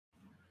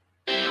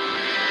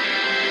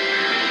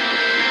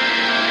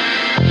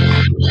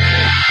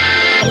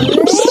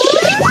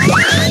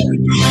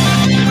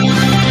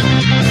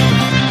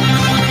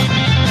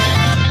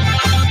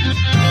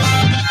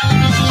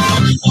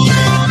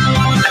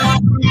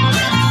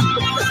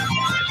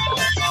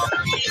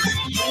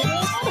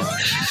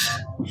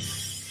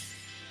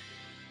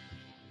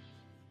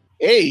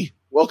Hey,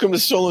 welcome to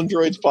Stolen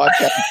Droids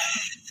podcast.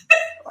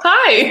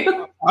 Hi.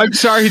 I'm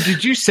sorry.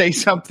 Did you say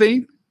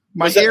something?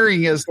 My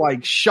hearing is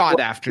like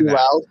shot after that.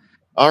 Loud?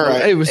 All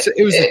right. It was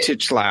a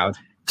titch loud.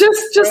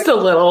 Just a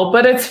little,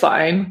 but it's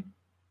fine.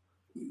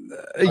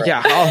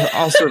 Yeah,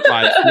 I'll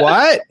survive.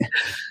 What?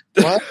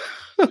 What?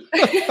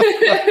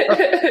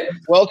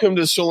 Welcome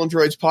to Stolen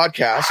Droids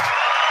podcast.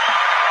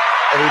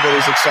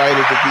 Everybody's excited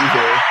to be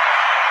here.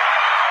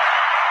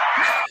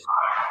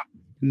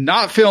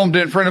 Not filmed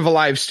in front of a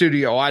live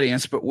studio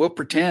audience, but we'll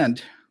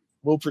pretend.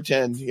 We'll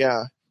pretend,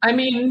 yeah. I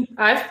mean,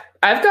 I've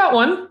got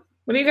one.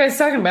 What are you guys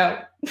talking about?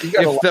 If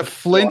the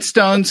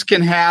Flintstones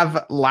can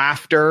have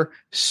laughter,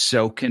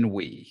 so can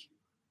we.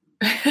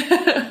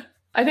 I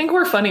think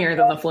we're funnier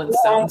than the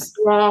Flintstones.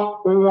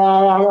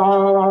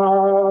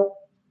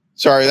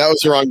 Sorry, that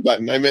was the wrong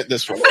button. I meant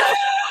this one.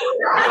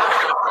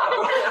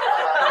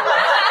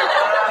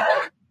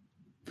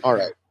 All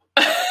right.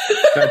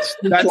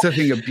 That's a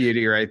thing of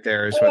beauty right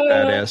there is what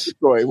that is.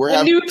 Troy,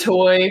 A new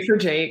toy for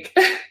Jake.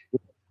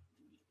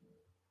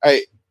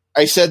 I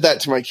said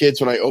that to my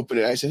kids when I opened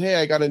it. I said, hey,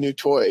 I got a new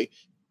toy.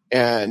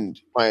 And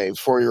my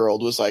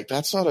 4-year-old was like,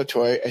 that's not a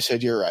toy. I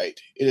said, you're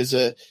right. It is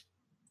an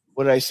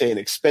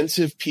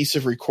expensive piece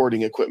of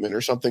recording equipment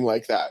or something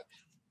like that.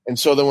 And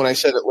so then when I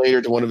said it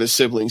later to one of his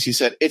siblings, he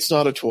said, it's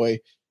not a toy.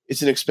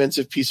 It's an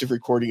expensive piece of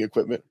recording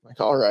equipment. I'm like,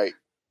 all right.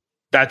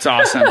 That's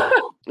awesome.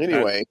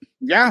 Anyway.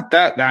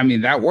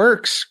 That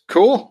works.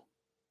 Cool.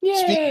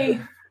 Yay.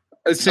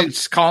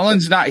 Since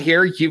Colin's not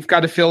here, you've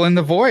got to fill in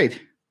the void.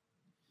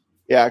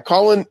 Yeah,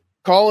 Colin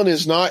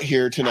is not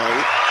here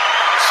tonight.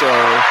 So,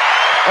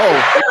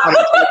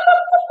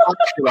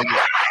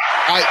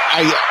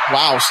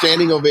 wow,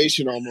 standing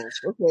ovation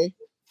almost. Okay.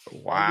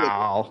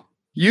 Wow.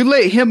 You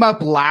lit him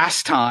up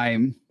last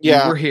time you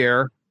were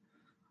here.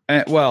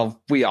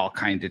 Well, we all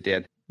kind of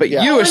did. But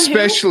you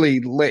especially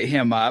lit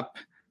him up.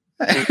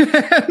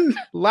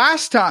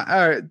 Last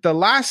time, the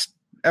last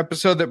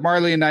episode that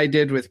Marley and I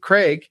did with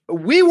Craig,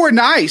 we were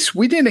nice.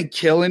 We didn't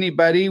kill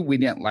anybody. We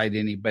didn't light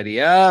anybody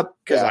up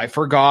because I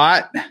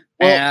forgot. Well,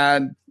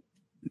 and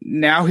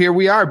now here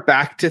we are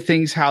back to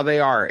things how they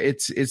are.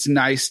 It's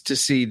nice to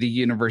see the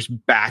universe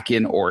back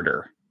in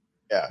order.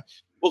 Yeah.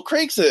 Well,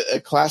 Craig's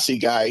a classy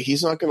guy.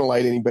 He's not going to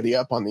light anybody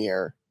up on the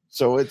air.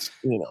 So it's,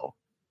 a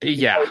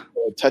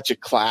touch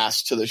of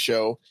class to the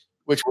show,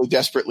 which we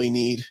desperately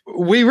need.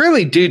 We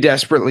really do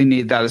desperately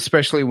need that,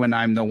 especially when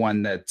I'm the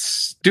one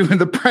that's doing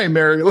the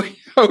primarily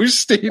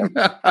hosting.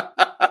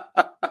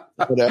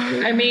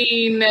 I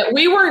mean,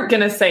 we weren't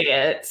going to say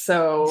it,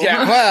 so.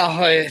 Yeah,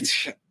 well,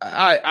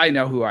 I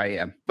know who I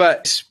am.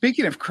 But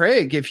speaking of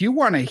Craig, if you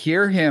want to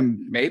hear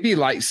him maybe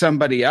light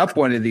somebody up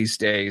one of these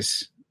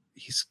days,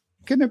 he's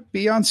going to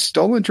be on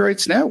Stolen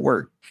Droids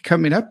Network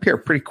coming up here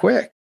pretty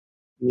quick.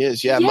 He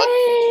is, yeah.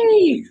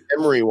 Yay!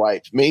 Memory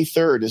Wipe. May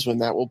 3rd is when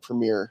that will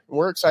premiere.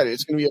 We're excited.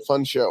 It's going to be a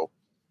fun show.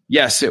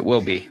 Yes, it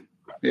will be.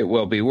 It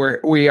will be.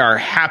 We are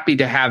happy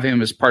to have him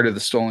as part of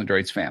the Stolen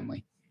Droids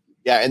family.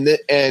 Yeah,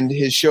 and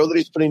his show that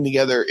he's putting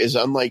together is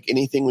unlike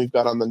anything we've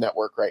got on the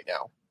network right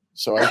now.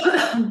 So it's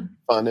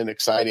fun and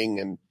exciting,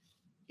 and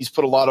he's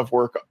put a lot of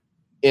work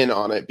in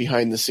on it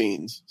behind the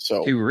scenes.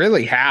 So he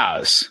really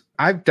has.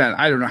 I've done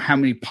I don't know how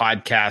many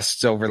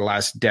podcasts over the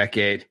last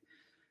decade,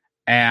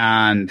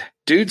 and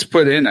dude's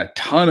put in a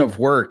ton of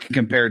work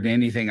compared to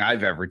anything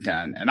I've ever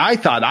done. And I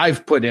thought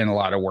I've put in a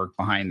lot of work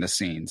behind the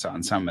scenes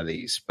on some of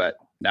these, but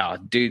no,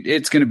 dude,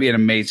 it's going to be an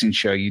amazing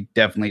show. You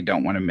definitely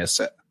don't want to miss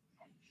it.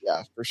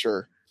 Yeah, for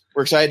sure.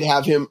 We're excited to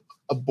have him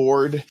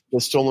aboard the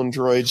Stolen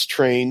Droids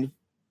train.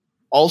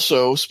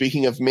 Also,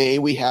 speaking of May,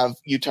 we have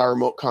Utah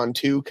Remote Con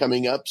 2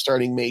 coming up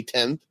starting May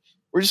 10th.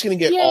 We're just going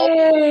to get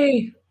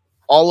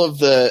all of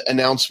the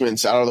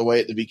announcements out of the way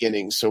at the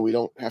beginning so we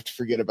don't have to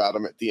forget about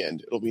them at the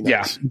end. It'll be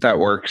nice. Yeah, that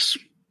works.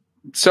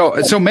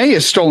 So May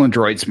is Stolen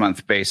Droids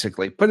month,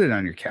 basically. Put it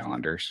on your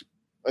calendars.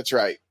 That's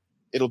right.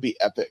 It'll be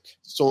epic.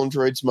 Stolen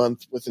Droids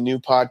month with a new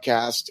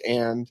podcast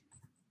and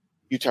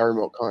Utah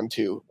Remote Con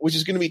 2, which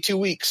is going to be 2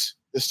 weeks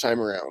this time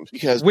around.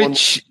 Because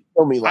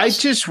I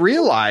just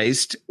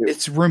realized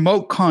it's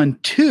Remote Con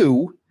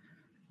 2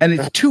 and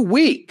it's 2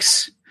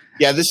 weeks.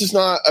 Yeah, this is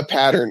not a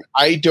pattern.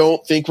 I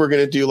don't think we're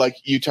going to do like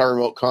Utah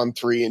Remote Con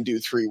 3 and do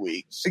 3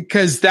 weeks.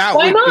 Because that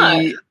would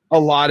be a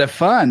lot of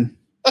fun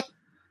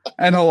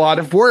and a lot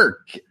of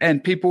work.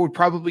 And people would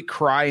probably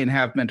cry and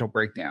have mental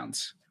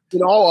breakdowns.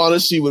 In all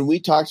honesty, when we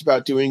talked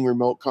about doing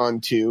Remote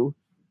Con 2,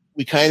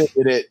 we kind of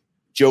did it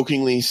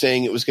jokingly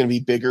saying it was going to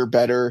be bigger,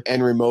 better,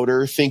 and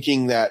remoter,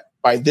 thinking that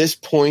by this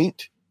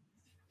point,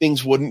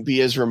 things wouldn't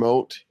be as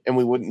remote and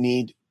we wouldn't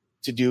need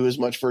to do as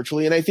much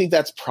virtually. And I think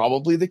that's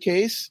probably the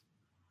case.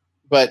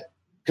 But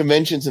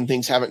conventions and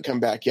things haven't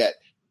come back yet.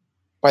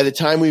 By the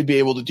time we'd be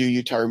able to do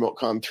Utah Remote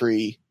Con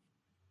 3,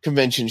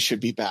 conventions should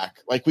be back.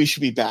 Like we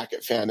should be back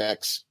at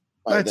FanX.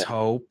 Let's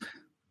hope.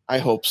 I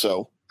hope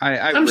so.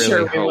 I'm really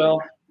sure we will.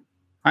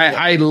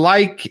 I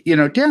like,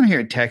 down here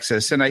in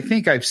Texas, and I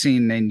think I've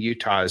seen in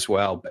Utah as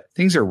well, but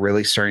things are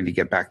really starting to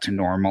get back to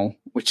normal,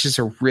 which is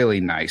a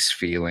really nice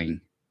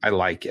feeling. I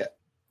like it.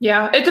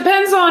 Yeah, it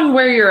depends on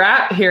where you're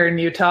at here in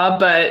Utah,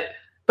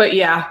 but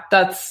yeah,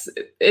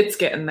 it's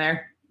getting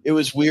there. It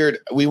was weird.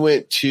 We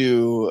went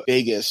to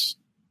Vegas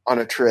on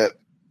a trip,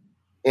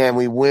 and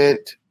we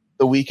went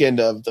the weekend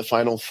of the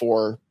Final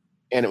Four,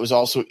 and it was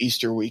also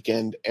Easter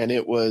weekend, and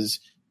it was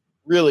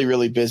really,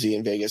 really busy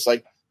in Vegas,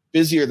 like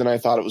busier than I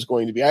thought it was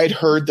going to be. I had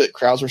heard that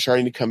crowds were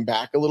starting to come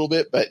back a little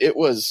bit, but it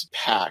was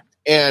packed,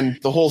 and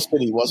the whole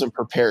city wasn't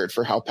prepared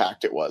for how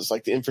packed it was.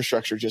 Like the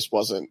infrastructure just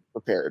wasn't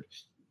prepared.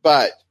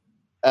 But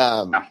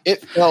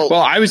it felt...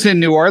 Well, I was in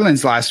New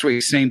Orleans last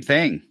week. Same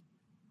thing.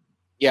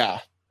 Yeah.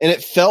 And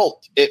it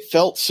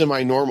felt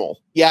semi-normal.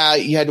 Yeah,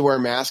 you had to wear a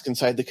mask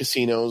inside the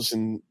casinos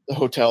and the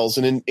hotels,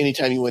 and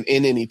anytime you went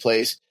in any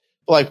place.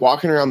 But like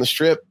walking around the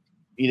strip,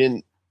 you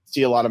didn't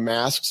see a lot of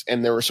masks,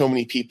 and there were so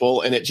many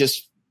people, and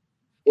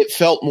it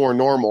felt more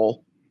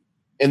normal.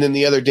 And then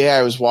the other day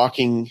I was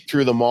walking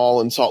through the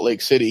mall in Salt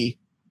Lake City,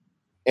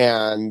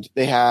 and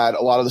they had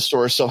a lot of the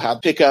stores still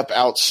have pickup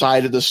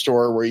outside of the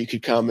store where you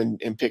could come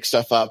and pick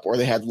stuff up, or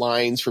they had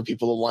lines for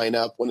people to line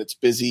up when it's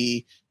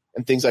busy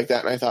and things like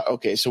that. And I thought,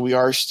 okay, so we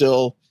are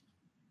still,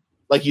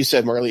 like you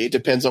said, Marley, it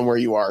depends on where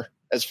you are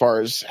as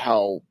far as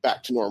how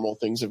back to normal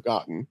things have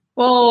gotten.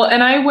 Well,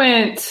 and I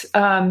went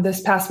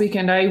this past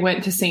weekend, I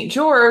went to St.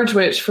 George,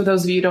 which for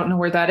those of you who don't know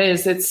where that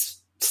is,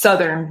 it's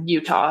southern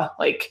Utah,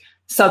 like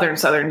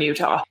southern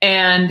Utah.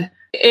 And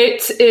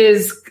it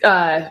is,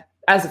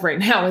 as of right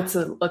now, it's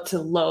a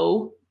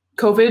low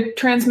COVID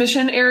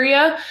transmission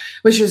area,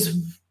 which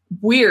is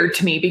weird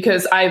to me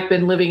because I've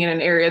been living in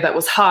an area that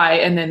was high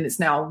and then it's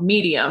now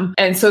medium.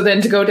 And so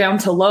then to go down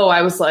to low,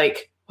 I was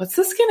like, what's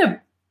this going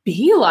to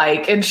be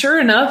like? And sure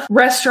enough,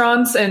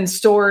 restaurants and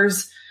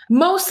stores,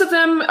 most of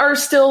them are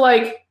still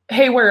like,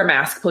 hey, wear a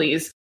mask,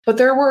 please. But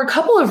there were a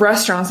couple of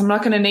restaurants, I'm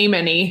not going to name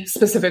any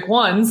specific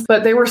ones,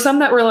 but there were some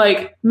that were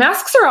like,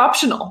 masks are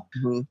optional.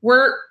 Mm-hmm.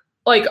 We're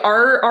like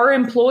our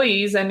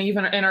employees and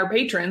even and our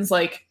patrons,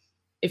 like,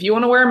 if you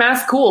want to wear a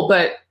mask, cool,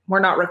 but we're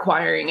not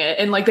requiring it.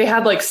 And like they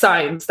had like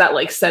signs that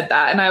like said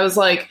that. And I was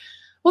like,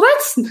 well,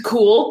 that's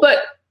cool, but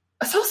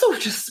it's also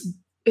just,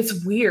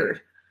 it's weird.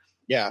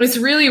 Yeah. It's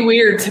really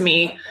weird to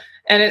me.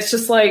 And it's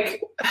just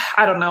like,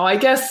 I don't know, I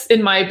guess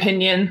in my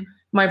opinion,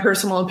 my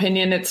personal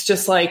opinion, it's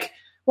just like,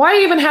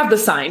 why even have the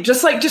sign?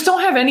 Just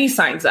don't have any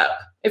signs up.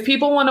 If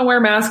people want to wear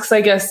masks,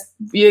 I guess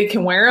you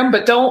can wear them,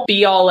 but don't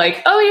be all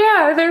like, oh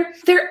yeah,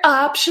 they're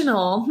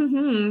optional.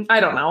 I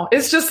don't know.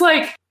 It's just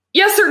like,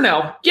 yes or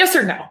no? Yes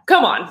or no?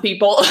 Come on,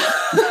 people.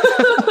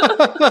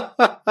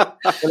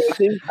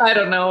 I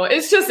don't know.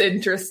 It's just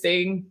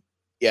interesting.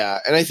 Yeah.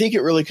 And I think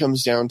it really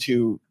comes down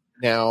to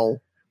now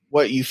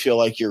what you feel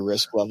like your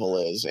risk level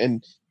is.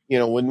 And, you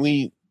know,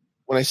 when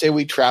I say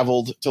we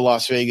traveled to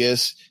Las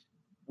Vegas,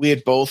 we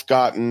had both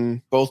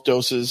gotten both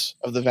doses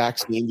of the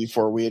vaccine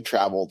before we had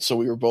traveled. So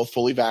we were both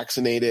fully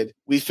vaccinated.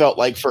 We felt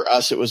like for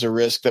us, it was a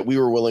risk that we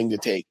were willing to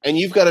take. And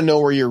you've got to know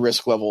where your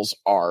risk levels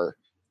are.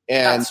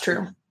 And that's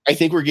true. I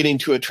think we're getting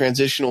to a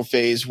transitional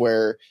phase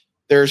where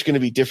there's going to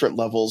be different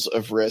levels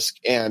of risk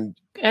and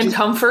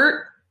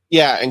comfort.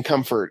 Yeah. And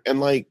comfort. And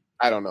like,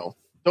 I don't know.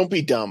 Don't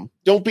be dumb.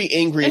 Don't be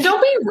angry. And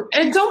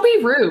don't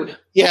be rude.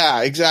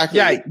 Yeah, exactly.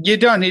 Yeah. You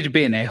don't need to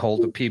be an a-hole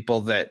to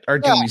people that are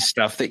doing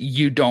stuff that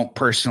you don't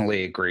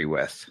personally agree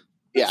with.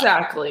 Yeah.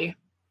 Exactly.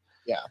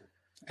 Yeah.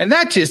 And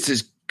that just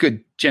is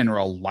good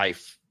general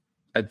life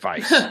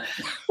advice.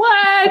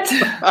 What?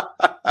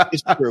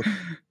 It's true.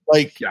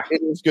 Like,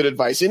 It is good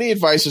advice. Any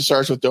advice that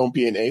starts with don't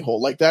be an a-hole,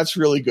 like that's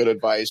really good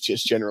advice,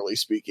 just generally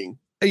speaking.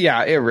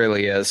 Yeah, it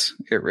really is.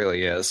 It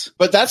really is.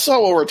 But that's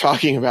not what we're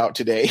talking about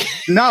today.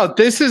 No,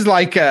 this is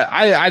like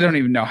I don't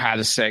even know how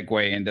to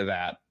segue into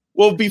that.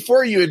 Well,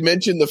 before you had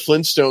mentioned the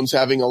Flintstones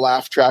having a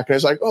laugh track, and I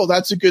was like, oh,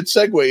 that's a good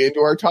segue into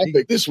our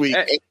topic this week.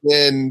 And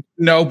then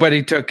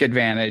nobody took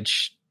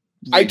advantage.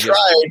 I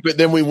tried, but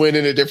then we went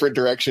in a different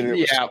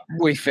direction.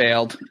 We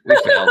failed.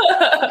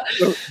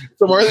 So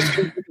Martha's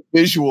going to do a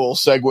visual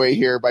segue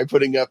here by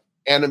putting up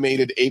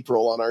animated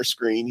April on our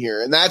screen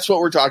here. And that's what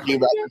we're talking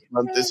about this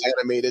month, this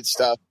animated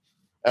stuff.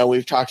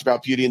 We've talked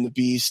about Beauty and the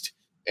Beast.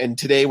 And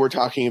today we're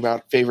talking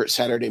about favorite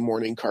Saturday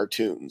morning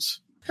cartoons.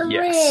 Hooray!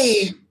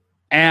 Yes.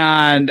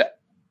 And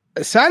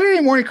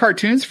Saturday morning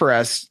cartoons for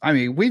us, I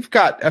mean, we've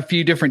got a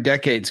few different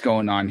decades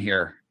going on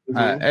here.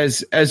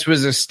 As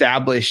was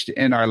established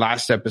in our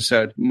last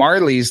episode,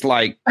 Marley's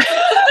like,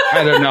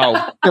 I don't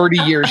know, 30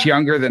 years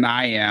younger than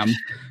I am.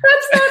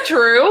 That's not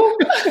true.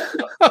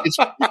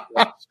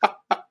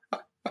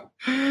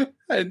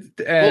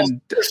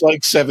 And it's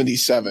like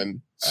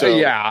 77. So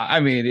yeah, I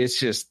mean, it's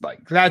just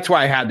like, that's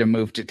why I had to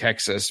move to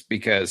Texas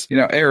because, you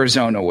know,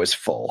 Arizona was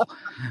full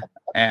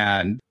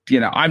and, you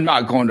know, I'm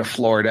not going to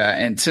Florida.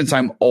 And since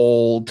I'm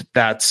old,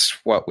 that's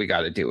what we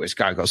got to do is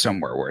got to go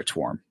somewhere where it's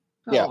warm.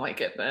 Oh my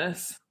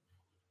goodness.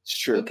 It's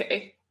true.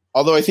 Okay.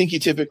 Although I think you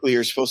typically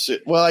are supposed to,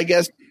 well, I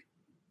guess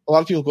a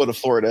lot of people go to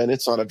Florida and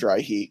it's not a dry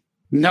heat.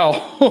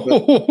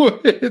 No,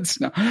 it's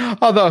not.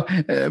 Although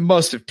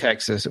most of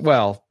Texas,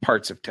 well,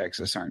 parts of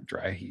Texas aren't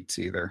dry heats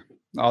either.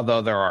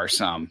 Although there are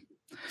some.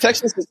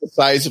 Texas is the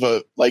size of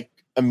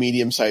a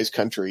medium-sized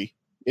country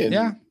in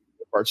the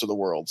parts of the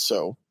world.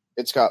 So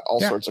it's got all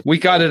sorts of. We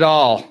got it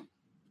all.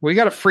 We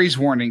got a freeze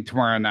warning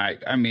tomorrow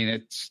night. I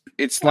mean,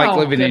 it's like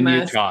living in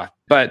Utah,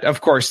 but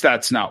of course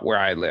that's not where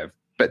I live.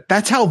 But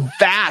that's how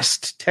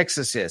vast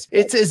Texas is.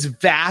 It's as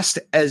vast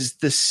as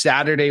the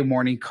Saturday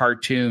morning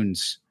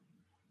cartoons.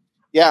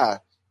 Yeah.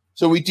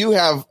 So we do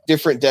have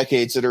different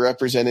decades that are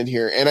represented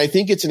here. And I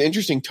think it's an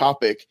interesting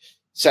topic,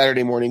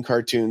 Saturday morning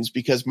cartoons,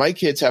 because my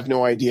kids have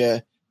no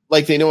idea,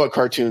 like they know what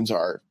cartoons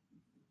are.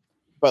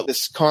 But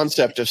this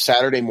concept of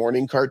Saturday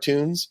morning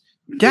cartoons.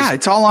 Yeah,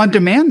 it's all on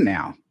demand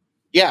now.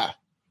 Yeah.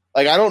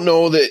 Like, I don't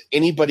know that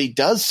anybody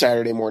does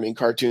Saturday morning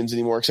cartoons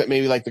anymore, except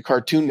maybe like the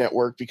Cartoon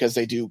Network, because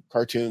they do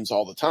cartoons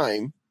all the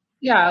time.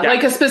 Yeah.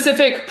 Like a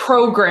specific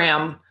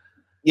program.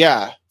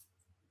 Yeah.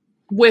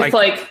 With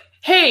like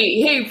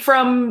hey,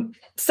 from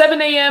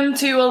 7 a.m.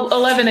 to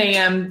 11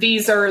 a.m.,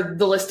 these are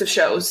the list of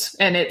shows.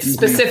 And it's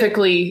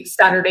specifically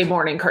Saturday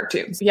morning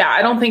cartoons. Yeah.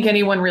 I don't think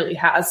anyone really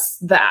has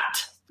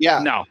that. Yeah.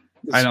 No,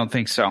 I don't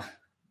think so.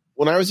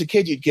 When I was a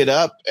kid, you'd get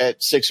up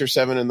at 6 or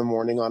 7 in the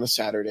morning on a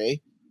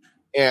Saturday.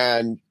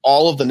 And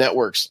all of the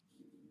networks,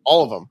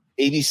 all of them,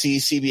 ABC,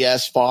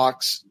 CBS,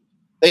 Fox,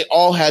 they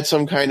all had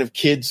some kind of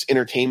kids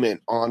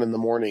entertainment on in the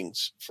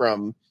mornings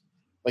from,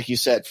 like you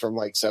said, from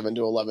like 7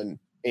 to 11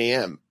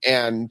 a.m.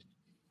 And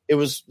it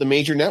was the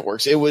major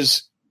networks. It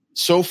was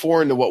so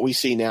foreign to what we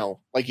see now.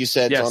 Like you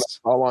said, yes.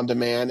 It's all on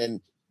demand, and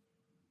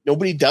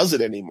nobody does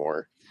it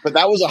anymore. But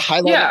that was a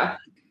highlight. Yeah.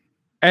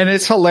 And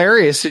it's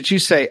hilarious that you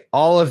say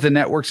all of the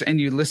networks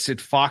and you listed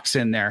Fox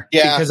in there.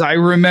 Yeah. Because I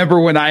remember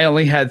when I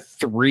only had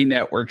 3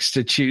 networks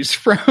to choose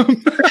from.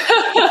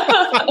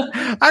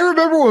 I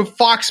remember when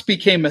Fox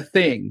became a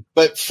thing.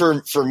 But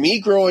for me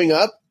growing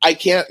up, I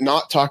can't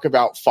not talk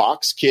about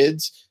Fox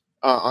Kids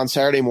on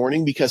Saturday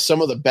morning, because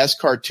some of the best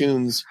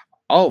cartoons.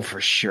 Oh,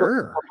 for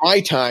sure. For my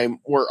time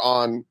were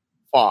on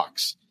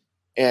Fox.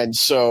 And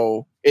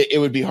so it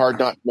would be hard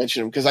not to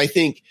mention them, because I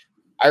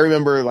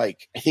remember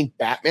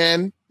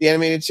Batman, the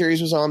animated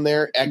series, was on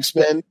there.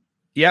 X-Men.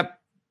 Yep.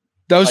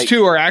 Those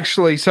two are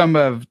actually some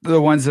of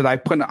the ones that I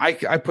put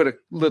a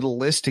little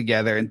list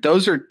together. And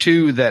those are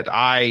 2 that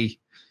I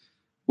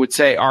would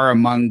say are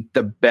among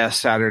the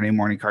best Saturday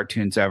morning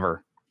cartoons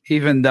ever,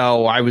 even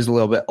though I was a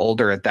little bit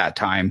older at that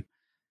time.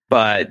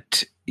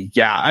 But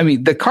yeah, I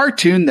mean, the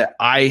cartoon that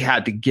I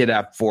had to get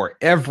up for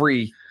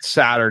every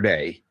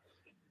Saturday,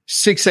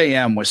 6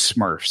 a.m. was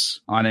Smurfs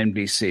on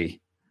NBC.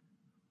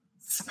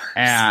 Smurfs.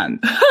 And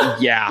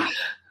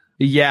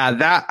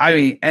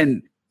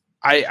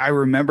I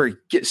remember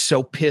get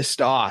so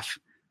pissed off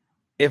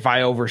if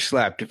I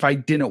overslept, if I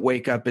didn't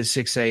wake up at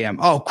 6 a.m.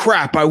 Oh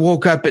crap, I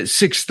woke up at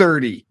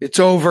 6:30. It's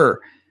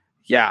over.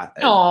 Yeah.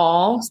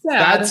 Oh,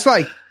 sad.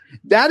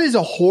 That is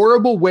a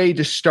horrible way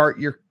to start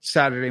your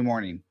Saturday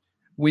morning,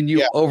 when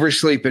you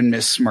oversleep and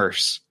miss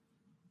Smurfs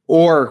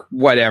or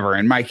whatever.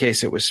 In my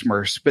case, it was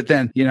Smurfs. But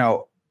then,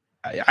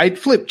 I'd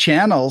flip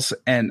channels,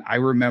 and I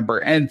remember,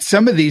 and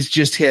some of these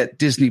just hit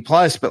Disney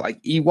Plus, but like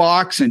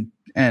Ewoks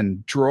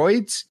and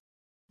Droids,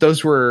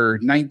 those were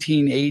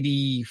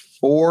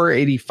 1984,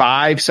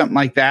 85, something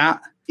like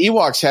that.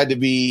 Ewoks had to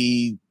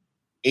be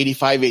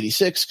 85,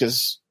 86,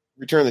 because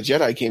Return of the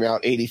Jedi came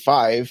out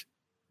 85.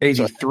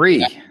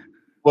 83. So,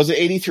 was it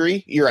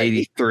 83? You're right.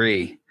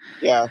 83.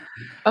 Yeah.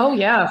 Oh,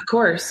 yeah, of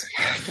course.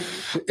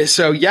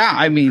 So, yeah,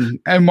 I mean,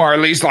 and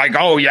Marley's like,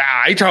 oh,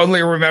 yeah, I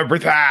totally remember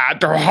that.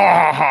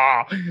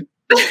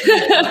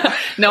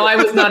 No, I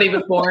was not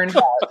even born.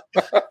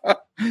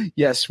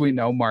 Yes, we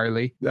know,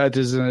 Marley. That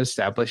is an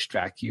established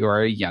fact. You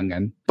are a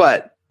youngin'.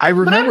 But I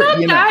remember. But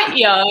I'm not that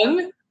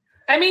young.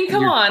 I mean,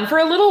 come on. For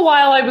a little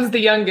while, I was the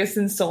youngest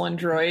in Stolen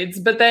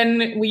Droids, but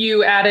then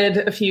you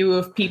added a few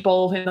of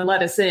people in the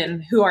Let Us In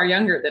who are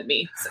younger than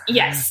me. So,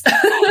 yes.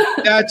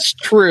 That's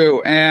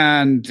true.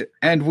 And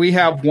we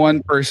have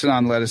one person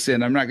on Let Us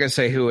In. I'm not going to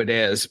say who it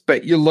is,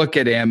 but you look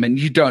at him and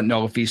you don't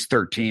know if he's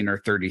 13 or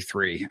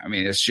 33. I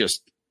mean,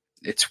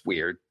 it's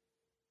weird.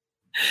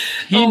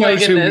 He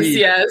knows who he is.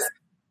 Yes.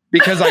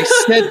 Because I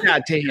said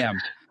that to him,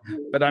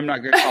 but I'm not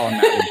going to call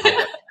him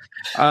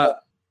that.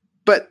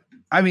 But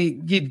I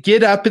mean, you'd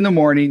get up in the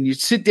morning, you'd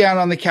sit down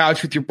on the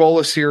couch with your bowl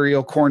of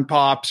cereal, Corn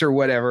Pops or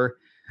whatever,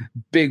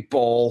 big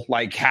bowl,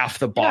 like half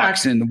the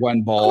box in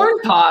one bowl. Corn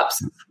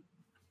Pops.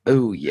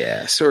 Oh,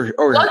 yes. Or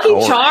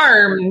Lucky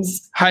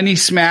Charms. Honey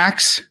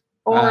Smacks.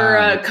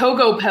 Or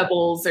Cocoa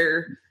Pebbles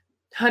or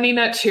Honey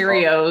Nut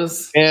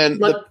Cheerios. And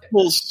the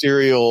Pebbles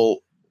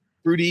cereal,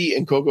 Fruity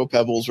and Cocoa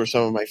Pebbles were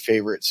some of my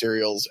favorite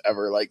cereals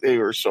ever. Like, they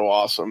were so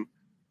awesome.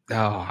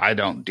 Oh, I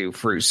don't do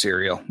fruit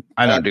cereal.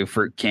 I don't do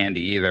fruit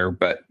candy either,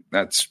 but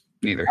that's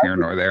neither here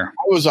nor there.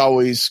 I was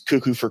always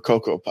cuckoo for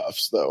Cocoa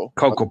Puffs, though.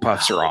 Cocoa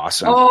Puffs are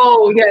awesome.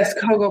 Oh, yes.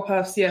 Cocoa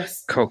Puffs,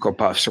 yes. Cocoa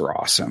Puffs are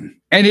awesome.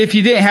 And if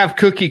you didn't have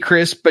Cookie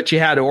Crisp, but you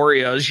had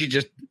Oreos, you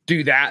just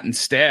do that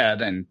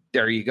instead, and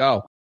there you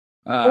go.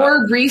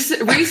 Or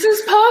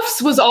Reese's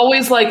Puffs was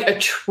always like a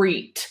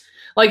treat.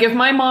 Like if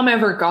my mom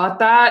ever got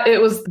that,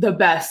 it was the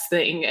best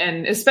thing.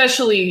 And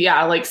especially,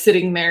 like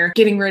sitting there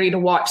getting ready to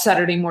watch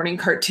Saturday morning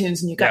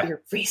cartoons and you got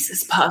your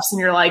Reese's Puffs and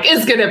you're like,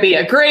 it's going to be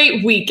a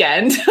great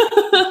weekend.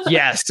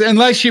 Yes.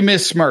 Unless you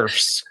miss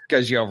Smurfs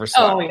because you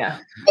overslept. Oh, yeah.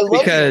 I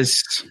love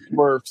Because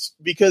Smurfs,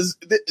 because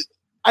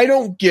I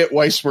don't get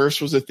why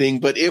Smurfs was a thing,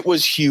 but it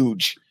was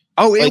huge.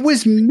 Oh, it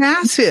was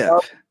massive.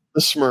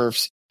 The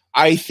Smurfs.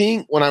 I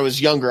think when I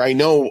was younger, I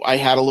know I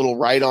had a little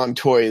ride-on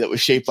toy that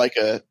was shaped like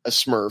a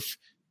Smurf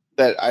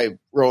that I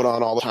rode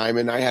on all the time.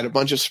 And I had a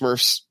bunch of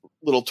Smurfs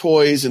little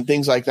toys and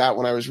things like that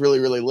when I was really,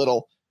 really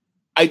little.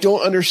 I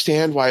don't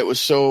understand why it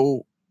was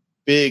so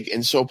big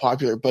and so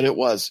popular, but it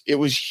was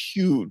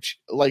huge,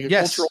 like a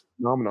cultural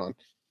phenomenon.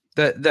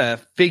 The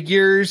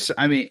figures,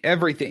 I mean,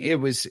 everything. It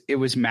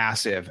was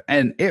massive,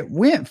 and it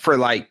went for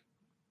like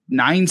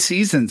 9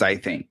 seasons, I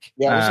think.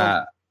 Yeah,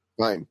 it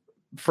was 9.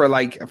 For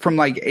like from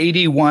like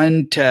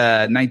 81 to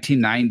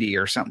 1990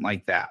 or something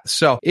like that.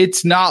 So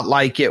it's not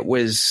like it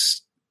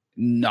was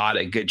not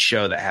a good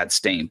show that had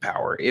staying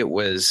power. It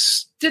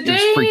was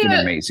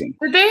freaking amazing.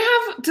 Do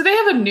they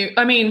have a new,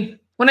 I mean,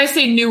 when I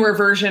say newer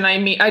version,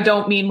 I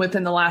don't mean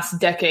within the last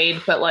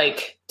decade, but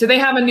like, do they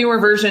have a newer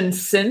version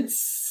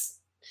since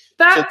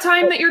that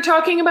time that you're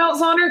talking about,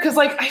 Zonder? Cause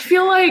like, I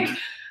feel like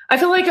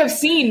I've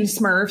seen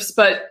Smurfs,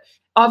 but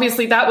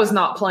obviously that was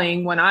not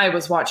playing when I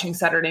was watching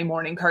Saturday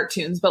morning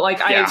cartoons, but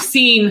like I have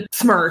seen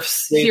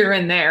Smurfs here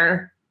and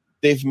there.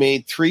 They've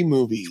made 3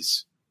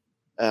 movies.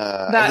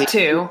 That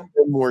too.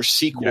 More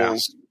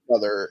sequels,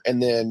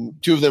 and then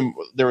 2 of them,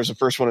 there was a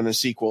first one and a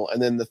sequel.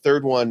 And then the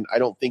third one, I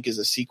don't think is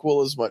a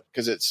sequel as much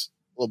because it's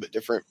a little bit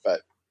different,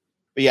 but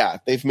yeah,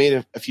 they've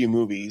made a few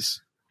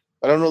movies.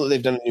 I don't know that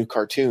they've done a new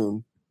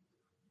cartoon.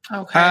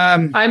 Okay.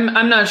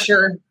 I'm not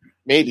sure.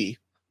 Maybe.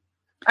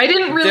 I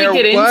didn't really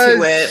get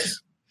into it.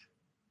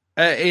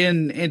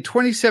 In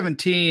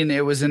 2017,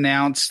 it was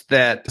announced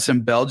that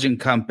some Belgian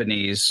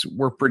companies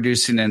were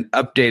producing an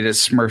updated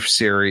Smurf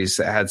series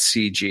that had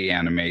CG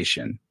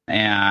animation.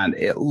 And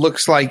it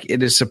looks like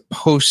it is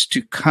supposed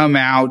to come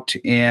out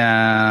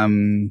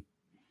in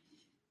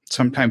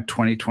sometime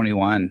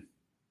 2021.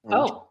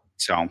 Oh.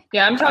 So.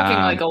 Yeah, I'm talking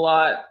like a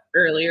lot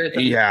earlier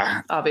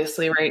than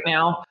obviously right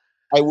now.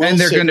 And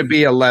they're going to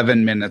be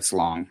 11 minutes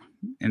long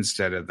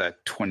instead of the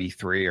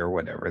 23 or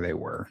whatever they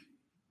were.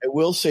 I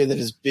will say that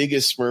as big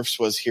as Smurfs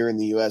was here in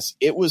the U.S.,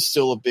 it was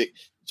still a big.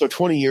 So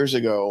 20 years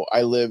ago,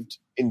 I lived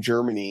in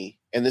Germany,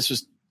 and this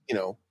was,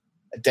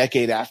 a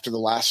decade after the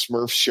last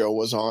Smurfs show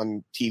was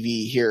on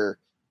TV here,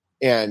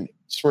 and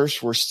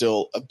Smurfs were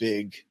still a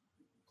big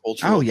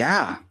culture. Oh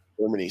yeah,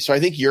 Germany. So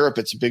I think Europe,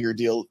 it's a bigger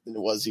deal than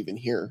it was even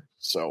here.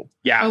 So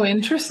yeah, oh,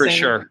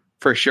 interesting,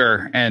 for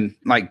sure, and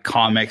like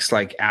comics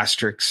like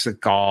Asterix, the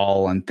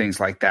Gaul, and things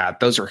like that.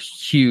 Those are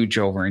huge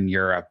over in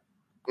Europe.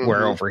 Mm-hmm.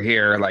 Where over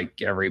here,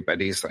 like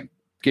everybody's like,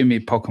 give me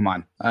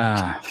Pokemon.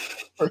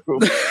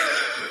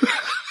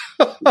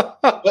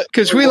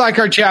 Because we like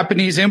our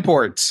Japanese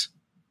imports.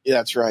 Yeah,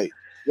 that's right.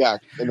 Yeah,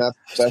 and that's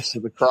the best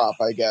of the crop,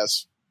 I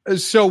guess.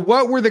 So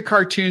what were the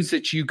cartoons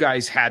that you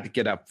guys had to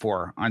get up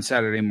for on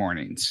Saturday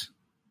mornings?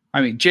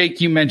 I mean,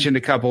 Jake, you mentioned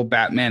a couple,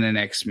 Batman and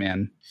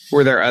X-Men.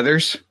 Were there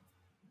others?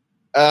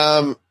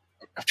 I'm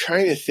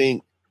trying to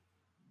think.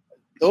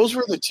 Those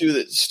were the 2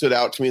 that stood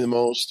out to me the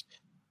most.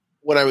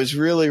 When I was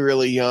really,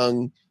 really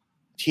young,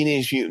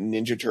 Teenage Mutant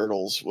Ninja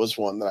Turtles was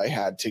one that I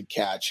had to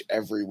catch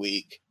every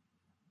week.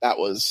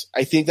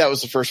 I think that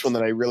was the first one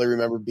that I really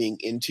remember being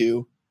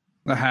into.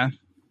 Uh-huh.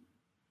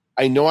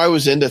 I know I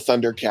was into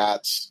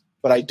Thundercats,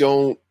 but I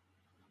don't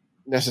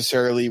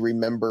necessarily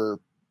remember.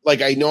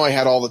 Like, I know I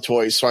had all the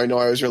toys, so I know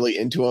I was really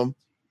into them.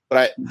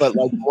 But like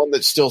the one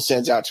that still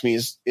stands out to me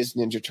is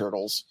Ninja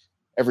Turtles.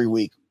 Every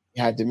week,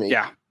 you had to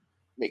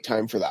make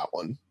time for that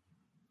one,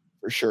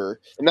 for sure.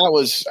 And that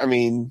was, I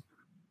mean,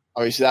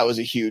 obviously that was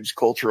a huge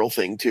cultural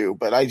thing too.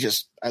 But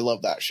I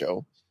love that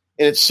show,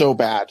 and it's so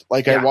bad.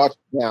 Like I watch it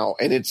now,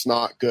 and it's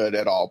not good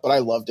at all. But I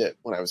loved it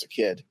when I was a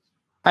kid.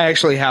 I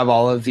actually have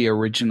all of the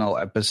original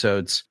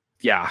episodes.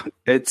 Yeah,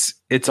 it's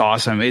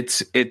awesome.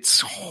 It's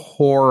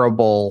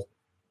horrible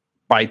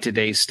by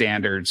today's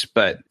standards,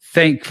 but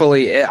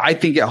thankfully, I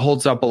think it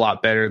holds up a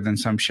lot better than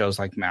some shows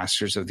like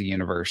Masters of the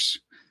Universe.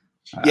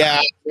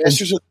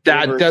 Masters of the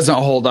Universe doesn't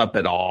hold up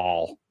at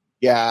all.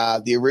 Yeah,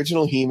 the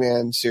original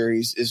He-Man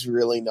series is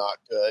really not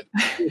good.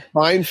 It's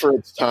fine for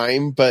its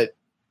time, but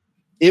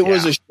it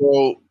was a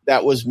show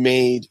that was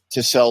made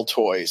to sell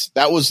toys.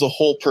 That was the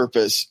whole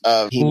purpose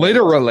of He-Man.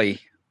 Literally.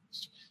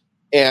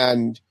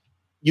 And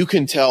you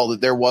can tell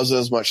that there wasn't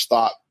as much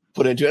thought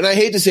put into it. And I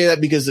hate to say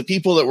that because the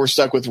people that were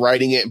stuck with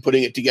writing it and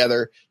putting it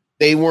together,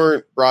 they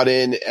weren't brought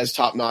in as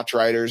top-notch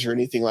writers or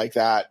anything like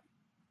that.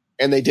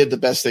 And they did the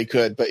best they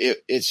could, but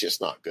it's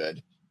just not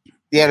good.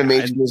 The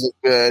animation wasn't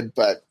good,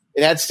 but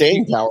it had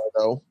staying power,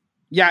 though.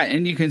 Yeah,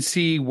 and you can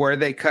see where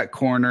they cut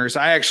corners.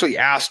 I actually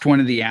asked one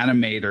of the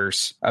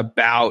animators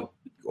about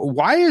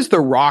why is the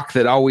rock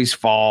that always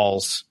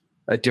falls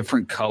a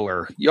different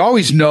color? You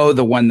always know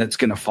the one that's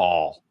going to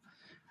fall.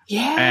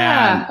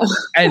 Yeah.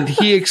 And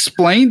he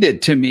explained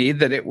it to me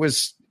that it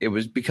was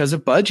because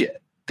of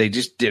budget. They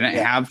just didn't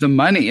have the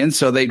money. And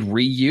so they'd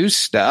reuse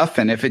stuff.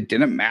 And if it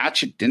didn't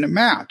match, it didn't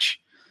match.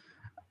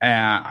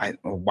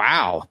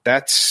 Wow,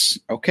 that's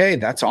okay.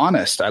 That's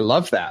honest. I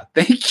love that.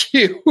 Thank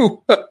you.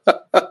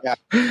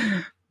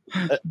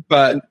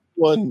 But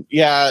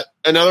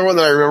another one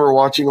that I remember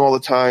watching all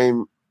the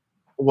time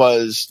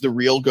was The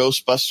Real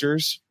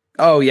Ghostbusters.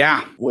 Oh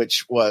yeah,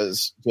 which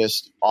was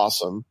just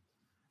awesome,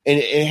 and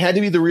it had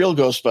to be The Real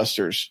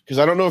Ghostbusters because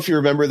I don't know if you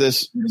remember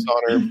this,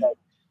 Honor. But,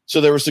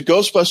 so there was the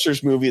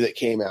Ghostbusters movie that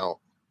came out,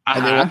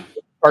 and they had a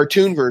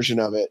cartoon version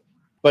of it.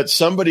 But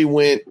somebody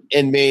went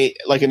and made,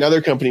 like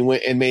another company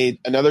went and made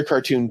another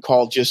cartoon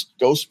called just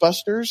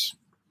Ghostbusters.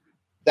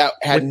 That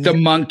had with the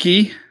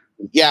monkey.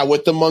 Yeah,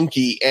 with the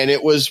monkey. And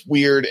it was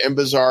weird and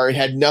bizarre. It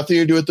had nothing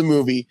to do with the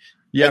movie.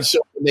 Yeah. And so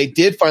when they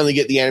did finally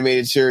get the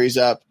animated series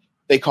up,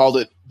 they called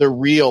it The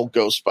Real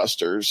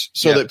Ghostbusters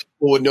so that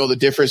people would know the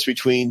difference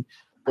between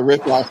the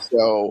rip-off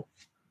show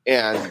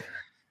and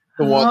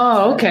the one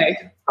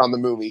on the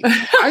movie.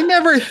 I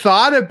never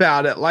thought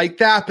about it like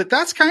that, but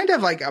that's kind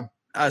of like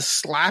a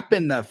slap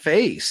in the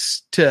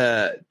face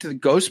to the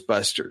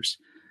Ghostbusters,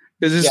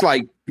 because it's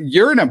like,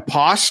 you're an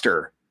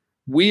imposter.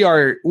 We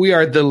are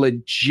the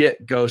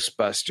legit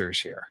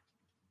Ghostbusters here.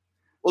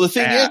 Well, the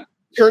thing is,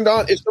 turned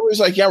on, if somebody's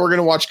like, yeah, we're going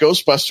to watch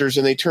Ghostbusters,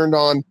 and they turned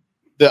on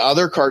the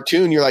other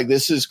cartoon, you're like,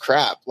 this is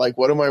crap. Like,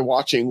 what am I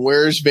watching?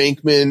 Where's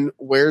Venkman?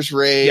 Where's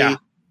Ray? Yeah.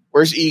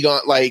 Where's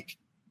Egon? Like,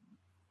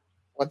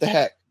 what the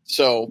heck?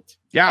 So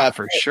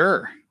for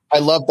sure. I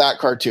love that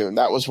cartoon.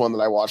 That was one that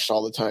I watched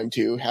all the time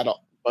too. Had a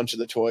bunch of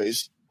the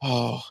toys.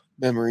 Oh,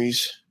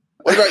 memories.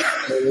 What about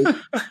you?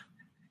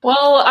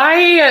 Well,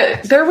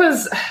 there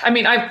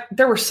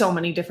were so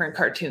many different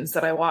cartoons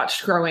that I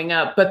watched growing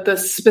up, but the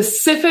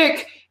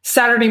specific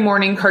Saturday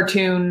morning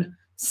cartoon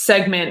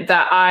segment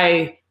that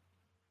I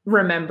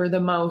remember the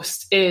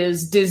most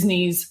is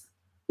Disney's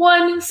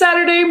One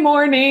Saturday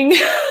Morning.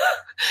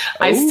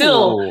 I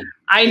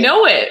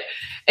know it.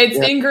 It's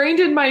ingrained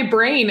in my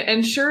brain.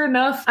 And sure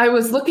enough, I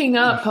was looking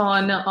up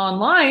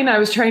online. I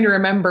was trying to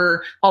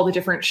remember all the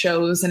different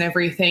shows and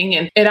everything.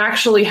 And it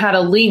actually had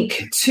a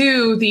link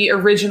to the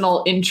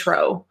original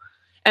intro.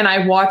 And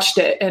I watched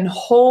it, and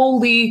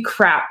holy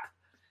crap,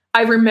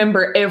 I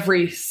remember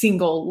every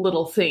single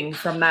little thing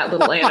from that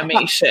little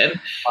animation.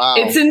 Wow.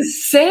 It's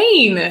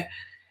insane.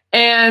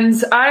 And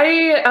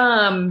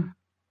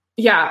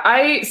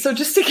so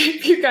just to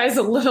give you guys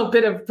a little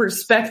bit of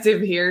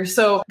perspective here.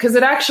 So, because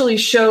it actually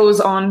shows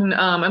on,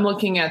 I'm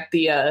looking at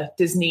the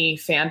Disney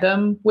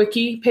fandom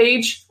wiki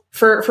page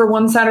for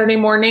One Saturday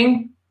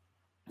Morning.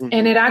 Mm-hmm.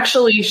 And it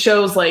actually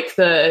shows like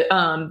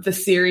the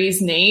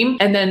series name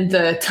and then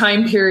the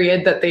time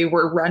period that they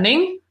were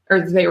running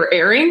or they were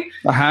airing.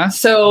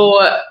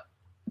 So,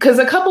 because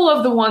a couple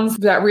of the ones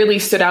that really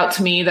stood out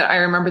to me that I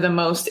remember the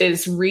most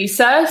is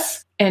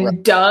Recess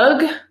and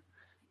Doug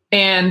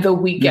and the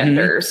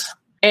Weekenders. Mm-hmm.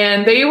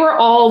 And they were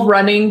all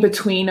running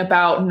between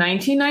about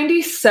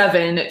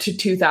 1997 to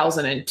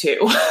 2002.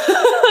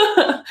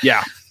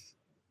 Yeah.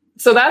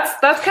 So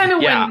that's kind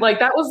of when, like,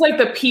 that was like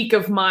the peak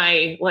of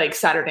my like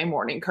Saturday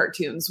morning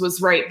cartoons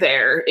was right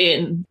there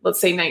in, let's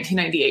say,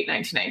 1998,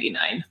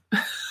 1999.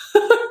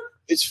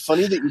 It's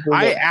funny that you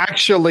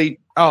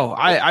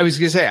I was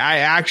going to say, I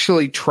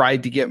actually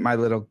tried to get my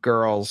little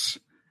girls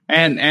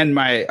and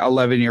my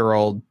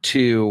 11-year-old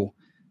to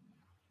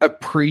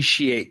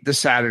appreciate the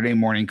Saturday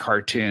morning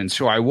cartoon.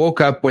 So I woke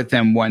up with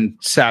them one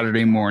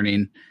Saturday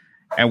morning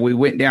and we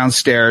went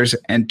downstairs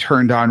and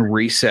turned on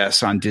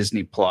Recess on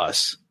Disney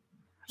Plus.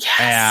 Yes.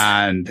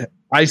 And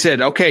I said,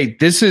 okay,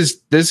 this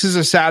is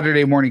a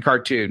Saturday morning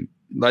cartoon.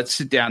 Let's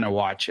sit down and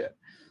watch it.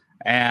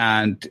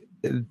 And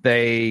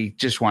they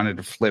just wanted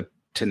to flip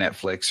to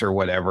Netflix or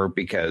whatever,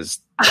 because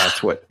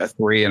that's what a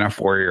 3 and a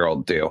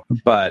 4-year-old do.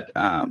 But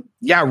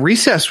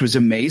Recess was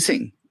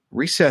amazing.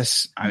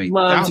 Recess, I mean,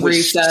 that was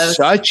Recess.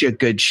 Such a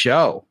good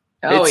show.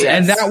 Oh, yes.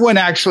 And that one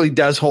actually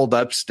does hold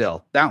up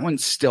still. That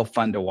one's still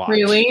fun to watch.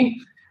 Really?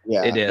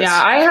 Yeah. It is. Yeah,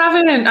 I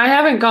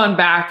haven't gone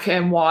back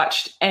and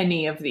watched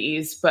any of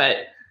these, but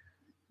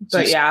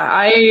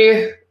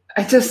I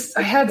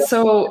had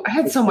so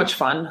much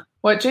fun.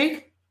 What,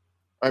 Jake?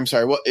 I'm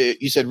sorry. What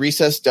you said?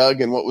 Recess,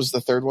 Doug, and what was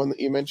the third one that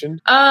you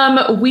mentioned?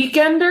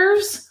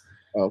 Weekenders.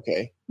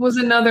 Okay. Was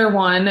another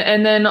one,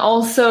 and then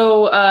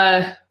also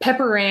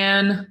Pepper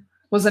Ann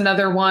was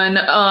another one.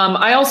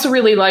 I also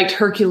really liked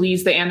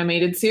Hercules, the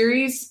animated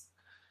series,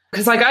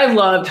 because like I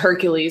loved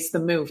Hercules, the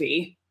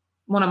movie,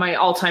 one of my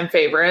all-time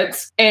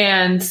favorites.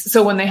 And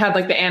so when they had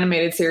like the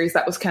animated series,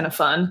 that was kind of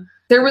fun.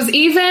 There was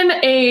even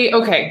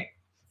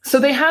so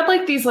they had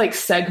like these like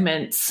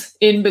segments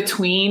in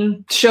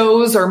between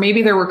shows, or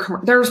maybe there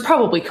was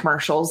probably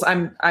commercials.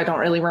 I don't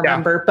really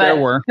remember, but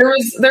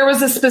there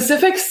was a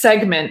specific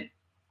segment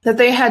that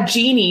they had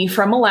Genie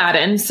from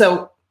Aladdin.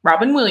 So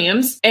Robin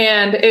Williams.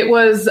 And it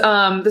was,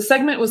 the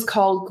segment was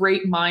called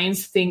Great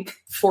Minds Think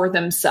for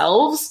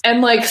Themselves.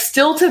 And like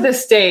still to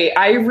this day,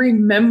 I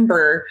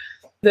remember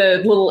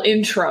the little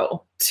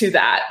intro to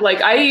that.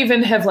 Like I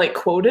even have like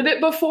quoted it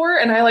before,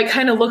 and I like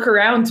kind of look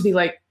around to be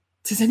like,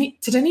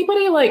 did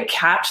anybody like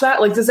catch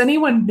that? Like, does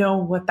anyone know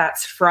what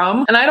that's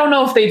from? And I don't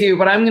know if they do,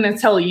 but I'm going to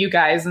tell you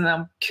guys, and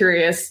I'm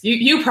curious.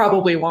 You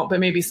probably won't, but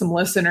maybe some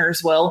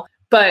listeners will.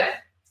 But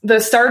the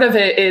start of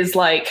it is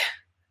like,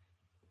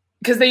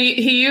 because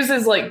he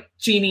uses like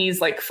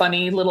Genie's like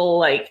funny little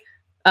like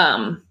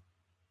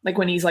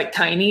when he's like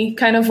tiny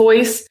kind of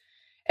voice,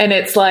 and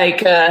it's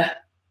like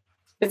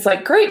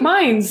great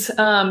minds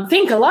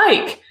think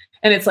alike.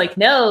 And it's like,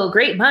 no,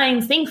 great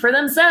minds think for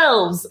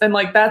themselves. And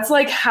like, that's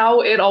like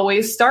how it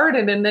always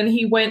started. And then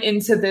he went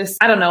into this,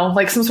 I don't know,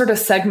 like some sort of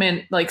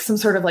segment, like some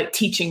sort of like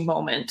teaching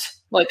moment,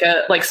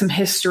 like some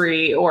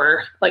history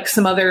or like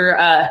some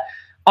other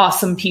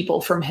awesome people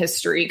from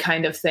history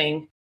kind of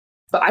thing.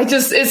 But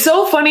it's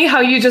so funny how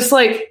you just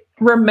like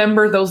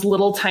remember those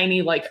little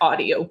tiny like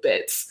audio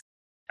bits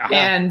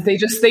and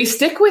they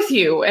stick with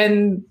you.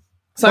 And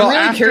so I'm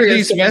really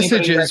curious. These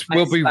messages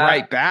will be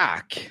right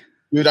back.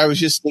 Dude, I was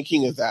just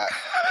thinking of that.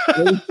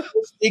 I was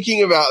just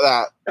thinking about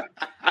that.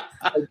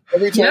 Like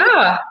every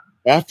time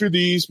after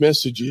these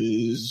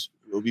messages,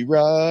 we'll be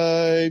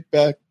right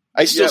back.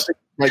 I still think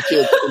my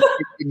kids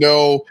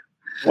know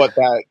what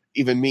that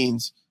even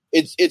means.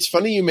 It's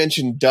funny you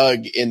mentioned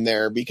Doug in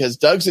there because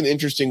Doug's an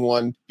interesting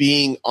one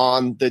being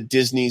on the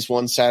Disney's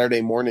One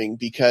Saturday Morning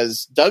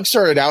because Doug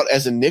started out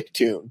as a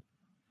Nicktoon.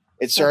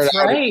 It started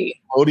out as a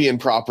Nickelodeon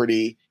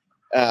property.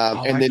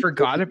 And then I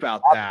forgot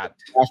about that.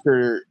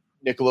 After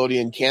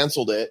Nickelodeon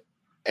canceled it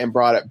and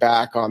brought it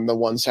back on the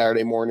One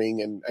Saturday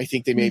Morning, and I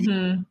think they made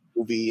a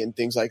movie and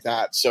things like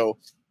that. So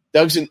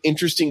Doug's an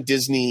interesting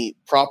Disney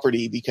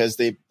property because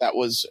that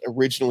was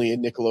originally a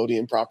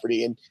Nickelodeon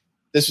property, and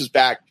this was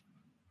back.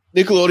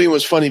 Nickelodeon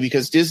was funny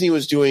because Disney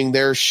was doing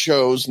their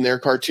shows and their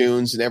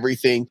cartoons and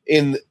everything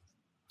in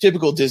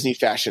typical Disney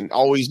fashion,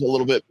 always a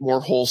little bit more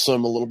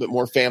wholesome, a little bit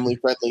more family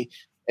friendly.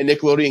 And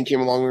Nickelodeon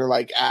came along and we were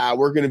like,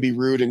 we're going to be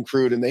rude and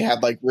crude. And they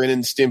had like Ren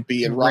and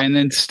Stimpy and Ren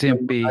and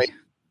Stimpy.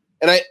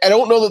 And I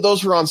don't know that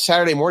those were on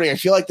Saturday morning. I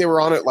feel like they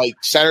were on it like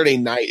Saturday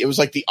night. It was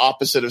like the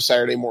opposite of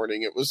Saturday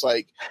morning. It was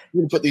like,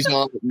 we're going to put these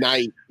on at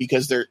night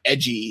because they're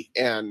edgy.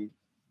 And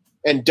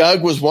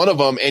Doug was one of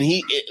them. And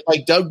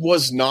Doug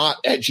was not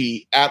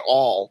edgy at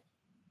all.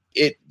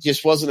 It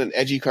just wasn't an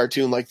edgy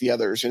cartoon like the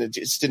others. And it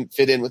just didn't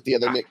fit in with the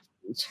other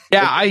Nicktoons.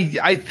 Yeah,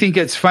 I think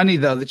it's funny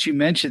though that you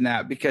mentioned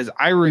that because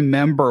I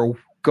remember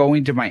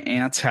going to my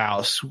aunt's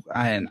house,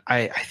 and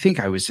I think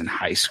I was in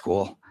high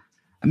school,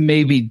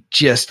 maybe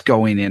just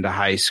going into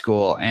high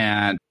school.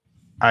 And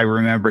I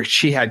remember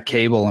she had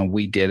cable and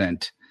we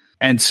didn't.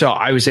 And so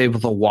I was able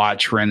to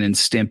watch Ren and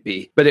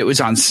Stimpy, but it was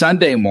on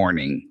Sunday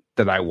morning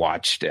that I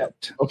watched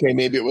it. Okay,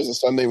 maybe it was a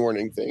Sunday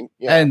morning thing.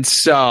 Yeah. And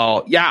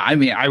so, I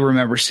mean, I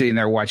remember sitting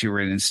there watching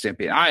Ren and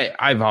Stimpy.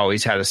 I've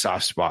always had a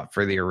soft spot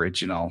for the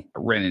original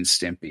Ren and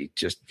Stimpy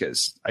just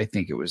because I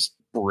think it was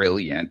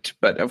brilliant,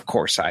 but of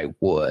course I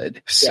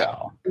would.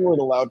 So we weren't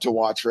allowed to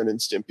watch Ren and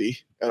Stimpy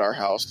at our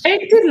house. I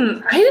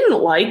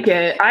didn't like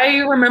it. I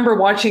remember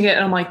watching it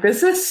and I'm like,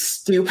 this is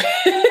stupid.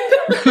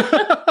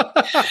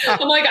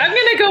 I'm like, I'm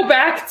gonna go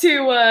back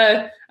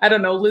to I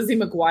don't know, Lizzie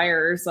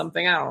McGuire or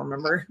something. I don't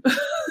remember.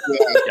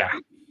 Yeah.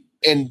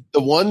 And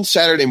the One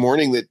Saturday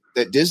Morning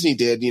that Disney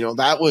did,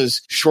 that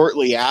was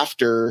shortly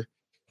after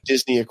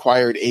Disney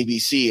acquired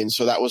ABC, and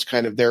so that was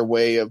kind of their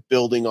way of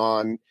building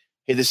on,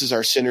 hey, this is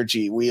our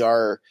synergy. We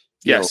are,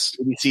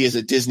 ABC is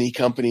a Disney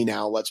company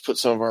now. Let's put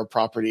some of our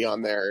property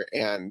on there.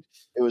 And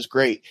it was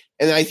great.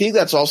 And I think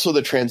that's also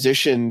the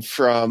transition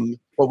from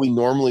what we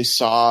normally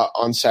saw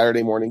on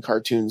Saturday morning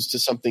cartoons to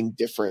something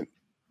different.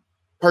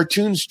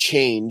 Cartoons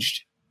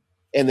changed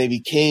and they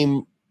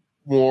became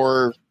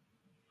more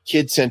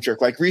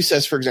kid-centric. Like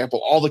Recess, for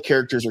example, all the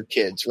characters are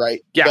kids,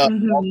 right? Yeah. All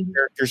the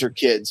characters are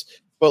kids.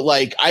 But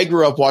like I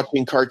grew up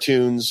watching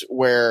cartoons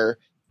where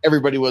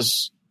everybody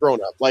was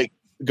grown up, like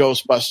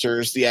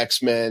Ghostbusters, the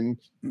X-Men,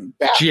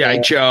 G.I.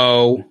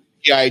 Joe.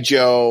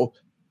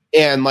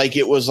 And like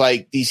it was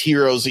like these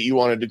heroes that you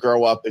wanted to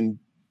grow up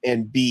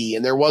and be.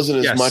 And there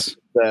wasn't as much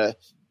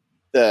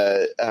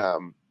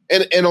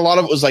and a lot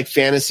of it was like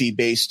fantasy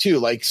based too.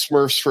 Like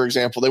Smurfs, for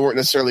example, they weren't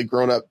necessarily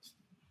grown up,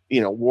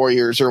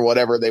 warriors or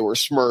whatever. They were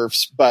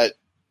Smurfs, but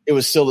it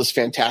was still this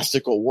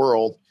fantastical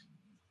world.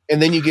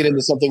 And then you get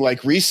into something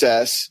like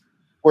Recess,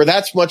 where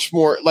that's much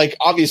more like,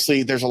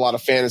 obviously there's a lot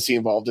of fantasy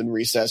involved in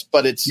Recess,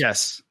 but it's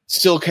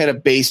still kind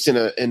of based in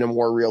a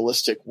more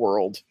realistic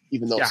world,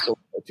 even though it's still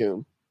a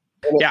cartoon.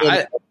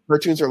 And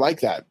cartoons are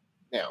like that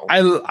now.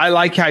 I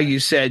like how you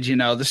said, the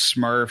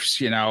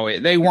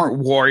Smurfs, they weren't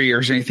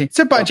warriors or anything. It's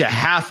a bunch of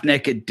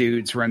half-naked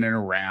dudes running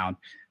around.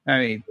 I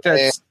mean,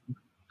 that's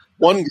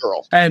one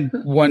girl and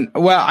one.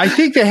 Well, I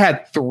think they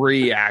had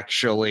 3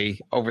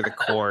 actually over the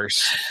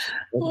course,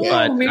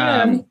 but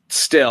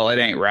still, it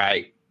ain't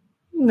right.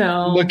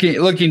 No,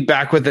 looking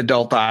back with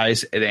adult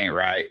eyes, it ain't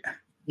right.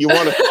 You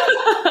want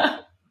to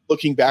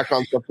looking back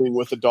on something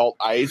with adult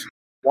eyes?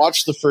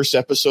 Watch the first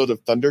episode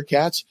of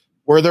Thundercats,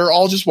 where they're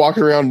all just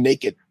walking around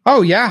naked.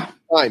 Oh yeah,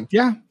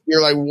 yeah.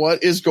 You're like,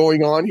 what is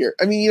going on here?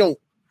 I mean,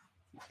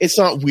 It's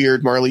not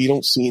weird, Marley. You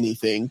don't see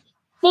anything.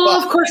 Well,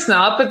 of course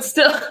not, but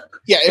still.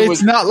 Yeah,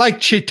 it's not like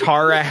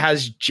Chitara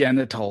has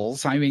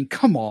genitals. I mean,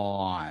 come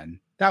on.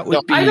 That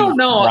would be I don't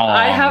know.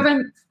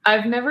 wrong.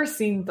 I've never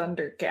seen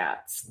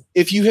Thundercats.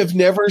 If you have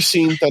never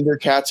seen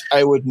Thundercats,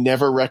 I would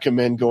never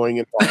recommend going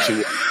and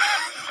watching it.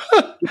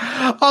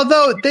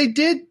 Although they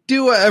did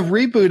do a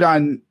reboot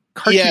on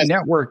Cartoon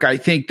Network, I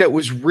think that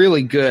was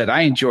really good.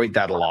 I enjoyed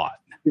that a lot.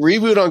 The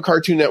reboot on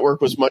Cartoon Network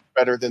was much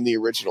better than the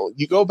original.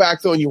 You go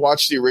back, though, and you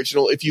watch the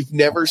original. If you've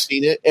never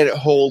seen it and it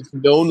holds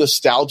no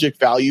nostalgic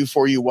value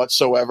for you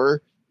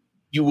whatsoever,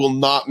 you will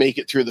not make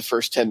it through the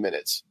first 10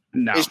 minutes.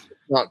 No. It's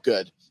not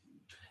good.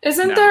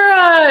 Isn't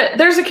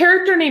there's a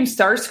character named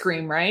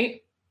Starscream,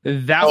 right?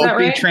 That would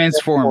be right?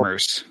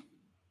 Transformers.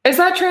 Is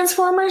that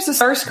Transformers, the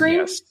Starscream?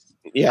 Yes.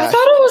 Yeah. I thought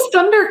it was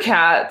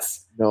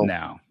Thundercats.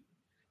 No.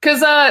 Because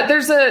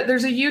there's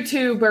a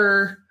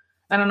YouTuber.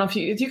 I don't know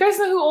do you guys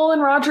know who Olin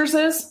Rogers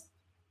is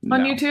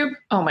on YouTube?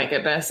 Oh my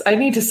goodness. I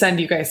need to send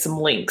you guys some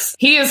links.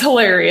 He is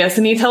hilarious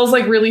and he tells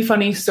like really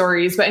funny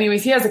stories. But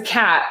anyways, he has a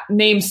cat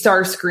named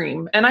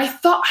Starscream. And I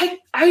thought,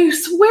 I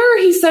swear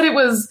he said it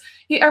was,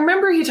 I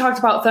remember he talked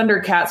about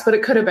Thundercats, but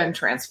it could have been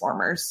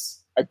Transformers.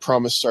 I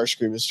promise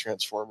Starscream is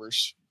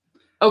Transformers.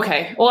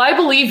 Okay. Well, I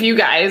believe you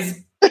guys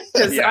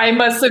because I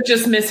must have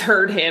just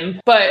misheard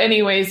him. But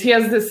anyways, he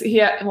has this,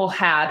 had a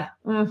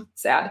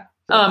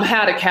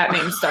cat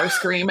named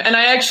Starscream. And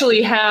I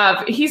actually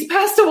he's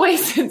passed away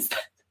since then.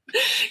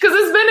 Because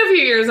it's been a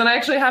few years, and I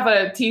actually have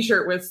a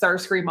t-shirt with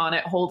Starscream on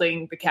it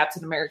holding the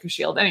Captain America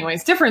shield.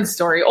 Anyways, different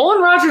story. Olin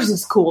Rogers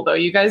is cool, though.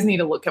 You guys need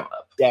to look him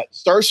up. Yeah,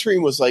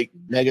 Starscream was like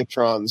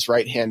Megatron's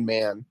right-hand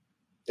man.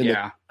 He's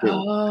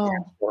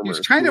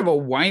kind of a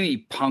whiny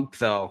punk,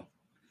 though.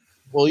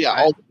 Well, yeah,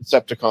 all the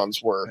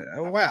Decepticons were.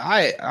 Well,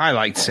 I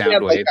liked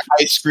Soundwave.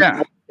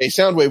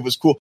 Soundwave was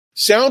cool.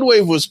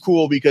 Soundwave was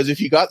cool because if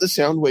you got the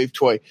Soundwave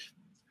toy,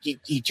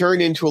 he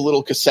turned into a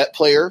little cassette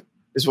player,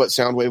 is what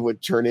Soundwave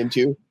would turn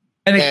into.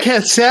 And a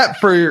cassette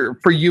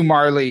for you,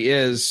 Marley,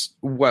 is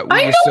what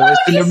we used to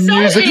listen to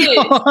music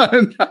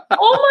on. Oh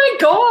my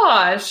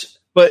gosh!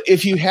 But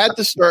if you had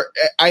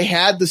I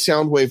had the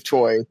Soundwave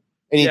toy,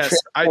 and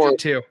I did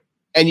too.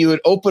 And you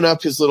would open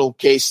up his little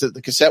case that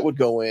the cassette would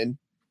go in,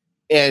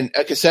 and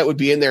a cassette would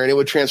be in there, and it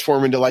would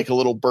transform into like a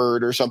little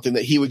bird or something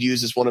that he would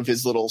use as one of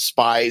his little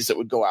spies that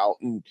would go out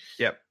and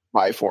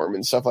buy for him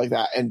and stuff like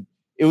that. And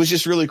it was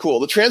just really cool.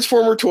 The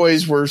Transformer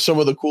toys were some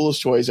of the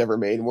coolest toys ever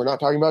made. And we're not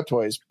talking about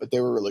toys, but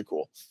they were really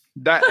cool.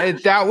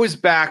 That was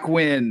back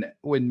when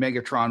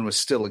Megatron was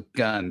still a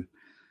gun.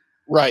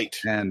 Right.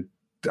 And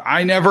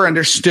I never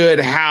understood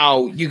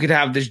how you could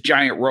have this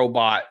giant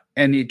robot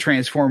and he'd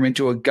transform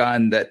into a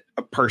gun that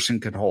a person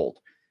could hold.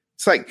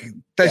 It's like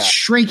that's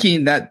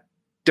shrinking that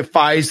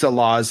defies the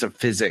laws of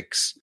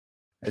physics.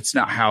 That's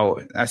not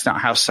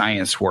how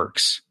science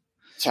works.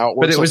 That's how it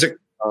works. But it was it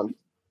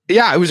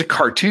was a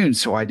cartoon,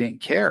 so I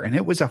didn't care. And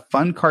it was a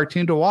fun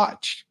cartoon to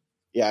watch.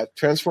 Yeah,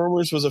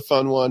 Transformers was a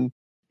fun one.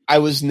 I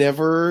was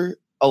never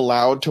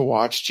allowed to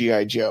watch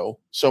G.I. Joe.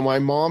 So my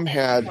mom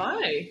had...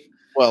 Why?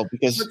 Well,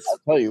 because I'll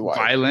tell you why.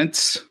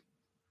 Violence?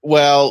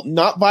 Well,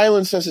 not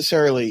violence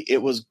necessarily.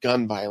 It was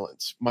gun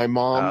violence. My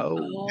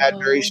mom had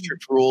very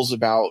strict rules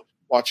about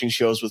watching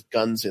shows with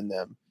guns in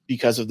them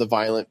because of the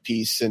violent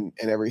piece and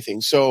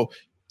everything. So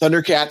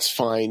Thundercats,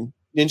 fine.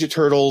 Ninja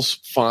Turtles,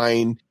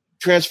 fine.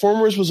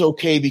 Transformers was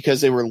okay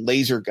because they were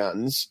laser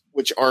guns,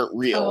 which aren't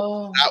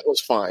real. That was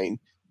fine.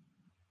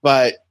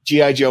 But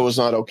G.I. Joe was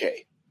not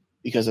okay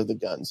because of the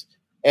guns.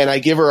 And I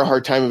give her a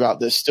hard time about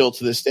this still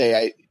to this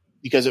day.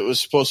 Because it was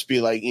supposed to be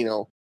like,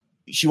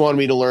 she wanted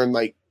me to learn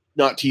like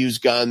not to use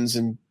guns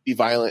and be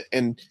violent.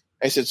 And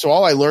I said, so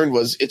all I learned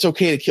was it's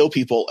okay to kill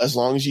people as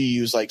long as you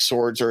use like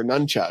swords or a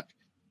nunchuck.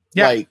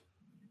 Yeah. Like,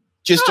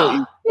 just don't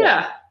use guns.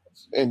 Yeah.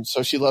 And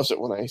so she loves it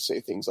when I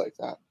say things like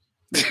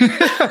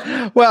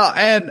that. Well,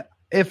 and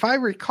if I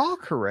recall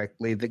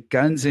correctly, the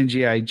guns in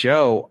G.I.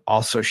 Joe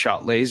also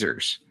shot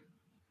lasers.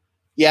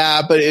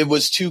 Yeah, but it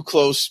was too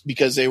close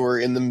because they were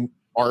in the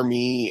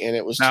army and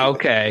it was too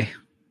okay.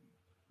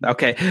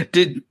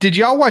 Did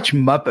y'all watch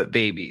Muppet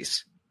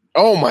Babies?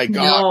 Oh my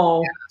God.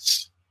 No.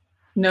 Yes.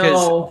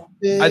 No.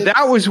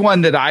 That was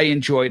one that I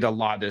enjoyed a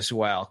lot as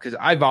well because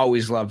I've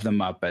always loved the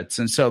Muppets.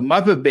 And so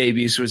Muppet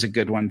Babies was a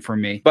good one for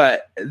me.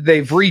 But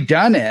they've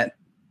redone it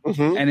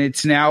and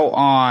it's now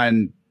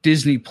on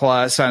Disney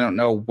Plus. I don't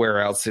know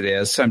where else it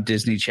is. Some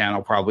Disney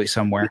Channel probably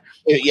somewhere.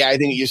 Yeah, I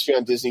think it used to be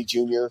on Disney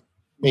Junior.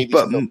 Maybe.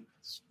 But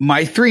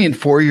my 3 and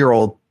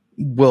 4-year-old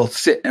will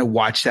sit and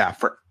watch that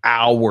for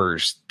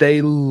hours.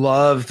 They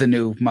love the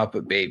new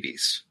Muppet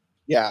Babies.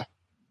 Yeah.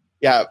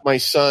 Yeah. My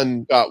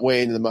son got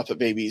way into the Muppet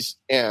Babies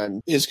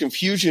and his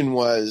confusion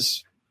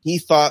was he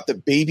thought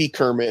that baby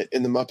Kermit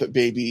in the Muppet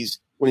Babies,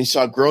 when he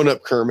saw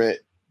grown-up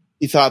Kermit,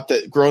 he thought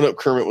that grown-up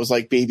Kermit was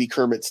like baby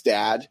Kermit's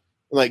dad.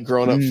 And like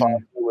grown-up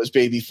Fozzie was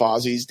baby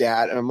Fozzie's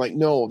dad. And I'm like,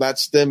 no,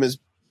 that's them as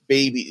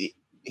baby.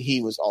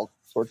 He was all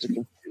sorts of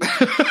confused.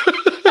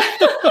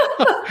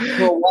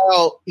 For a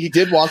while, he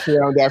did walk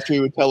around after he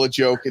would tell a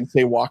joke and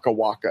say waka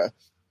waka.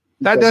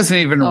 That doesn't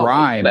even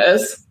rhyme.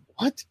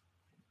 What?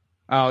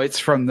 Oh, it's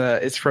from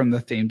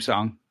the theme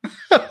song.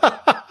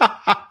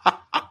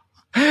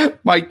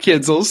 My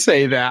kids will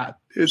say that.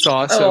 It's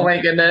awesome. Oh my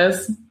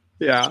goodness.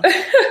 Yeah.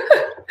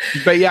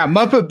 But yeah,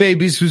 Muppet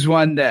Babies was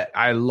one that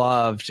I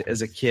loved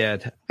as a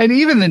kid. And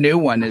even the new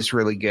one is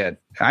really good.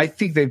 I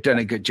think they've done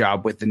a good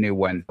job with the new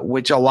one,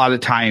 which a lot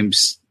of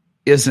times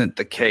isn't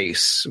the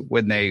case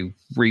when they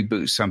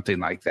reboot something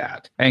like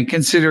that. And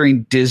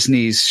considering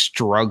Disney's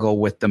struggle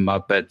with the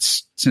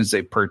Muppets since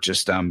they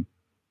purchased them,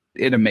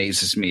 it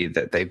amazes me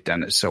that they've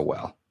done it so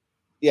well.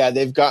 Yeah,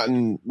 they've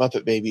gotten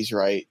Muppet Babies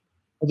right.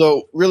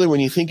 Although, really, when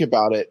you think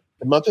about it,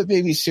 the Muppet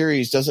Babies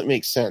series doesn't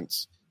make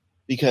sense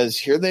because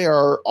here they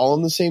are all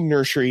in the same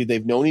nursery.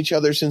 They've known each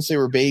other since they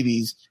were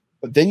babies.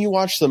 But then you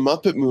watch the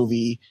Muppet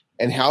movie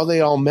and how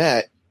they all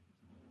met.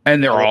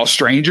 And they're all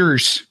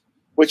strangers.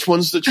 Which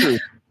one's the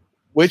truth?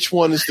 Which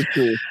one is the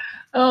truth?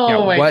 Oh,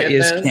 yeah, my what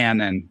goodness. is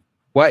canon?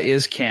 What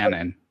is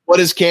canon? What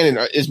is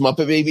canon? Is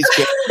Muppet Babies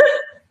canon?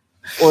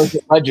 Or is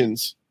it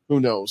Legends? Who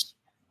knows?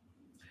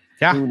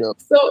 Yeah. Who knows?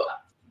 So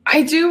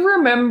I do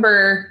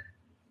remember,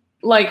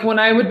 like, when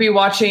I would be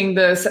watching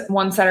this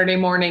one Saturday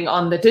morning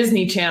on the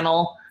Disney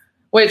Channel,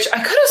 which I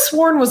could have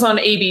sworn was on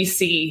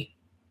ABC.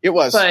 It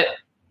was. But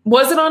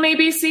was it on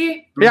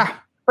ABC? Yeah.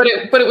 But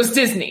it was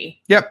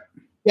Disney. Yep.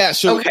 Yeah.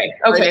 So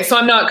Okay. So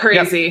I'm not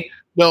crazy. Yep.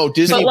 No,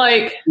 Disney But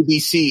like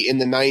ABC in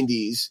the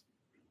 90s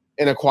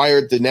and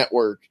acquired the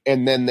network,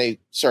 and then they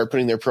started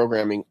putting their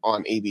programming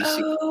on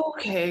ABC.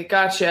 Okay,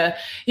 gotcha.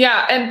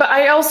 Yeah, but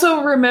I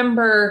also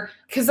remember,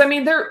 because I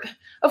mean,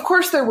 of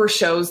course there were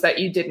shows that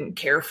you didn't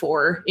care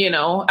for,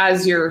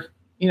 as you're,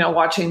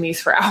 watching these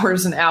for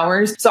hours and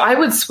hours. So I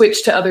would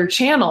switch to other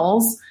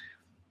channels,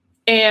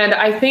 and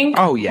I think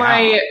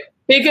my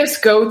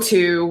biggest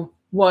go-to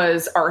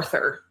was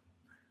Arthur.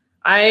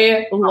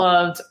 I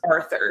loved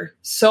Arthur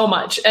so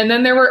much. And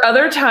then there were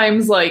other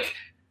times, like,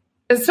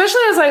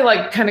 especially as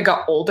I kind of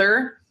got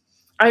older,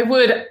 I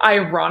would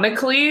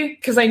ironically,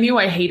 because I knew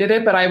I hated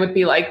it, but I would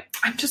be like,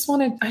 I just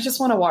want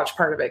to watch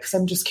part of it because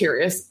I'm just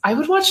curious. I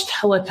would watch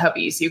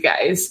Teletubbies, you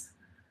guys,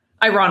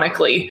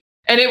 ironically.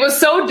 And it was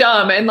so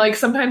dumb. And like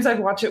sometimes I'd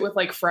watch it with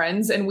like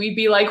friends and we'd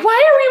be like,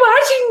 why are we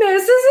watching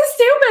this? This is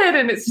stupid.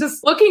 And it's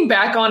just looking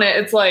back on it,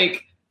 it's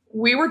like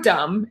we were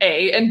dumb,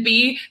 A, and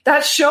B,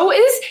 that show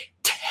is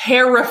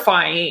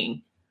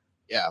terrifying.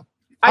 Yeah.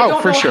 I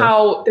don't know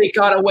how they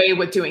got away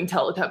with doing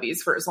Teletubbies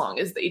for as long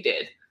as they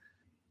did.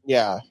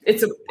 Yeah.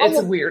 It's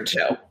a weird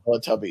show.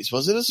 Teletubbies.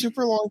 Was it a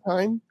super long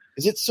time?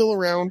 Is it still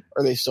around?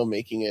 Are they still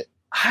making it?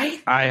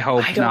 I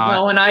hope I don't not.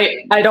 know, and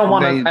I don't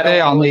want to.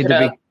 They all need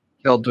to be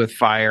killed with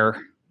fire.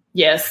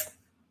 Yes.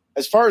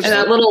 As far as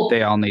that little,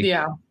 they all need.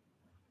 Yeah.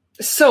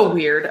 So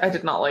weird. I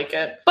did not like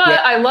it, but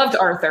I loved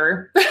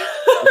Arthur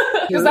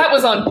because that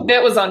was on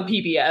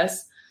PBS.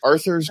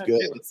 Arthur's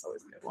good. It's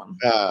always a good one.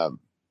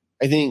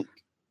 I think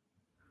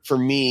for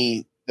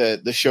me,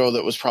 the show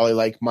that was probably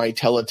like my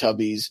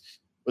Teletubbies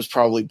was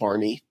probably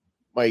Barney.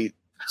 My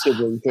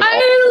sibling.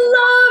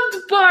 I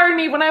loved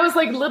Barney when I was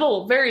like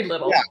little, very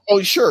little. Yeah.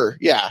 Oh, sure.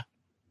 Yeah.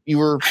 You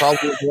were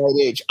probably the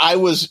right age. I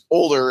was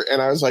older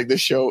and I was like,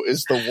 this show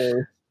is the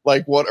worst.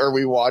 Like, what are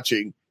we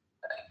watching?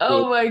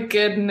 Oh my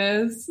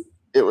goodness.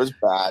 It was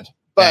bad.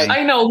 But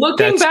I know,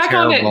 looking back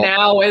on it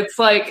now, it's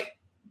like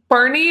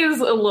Barney is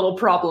a little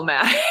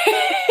problematic.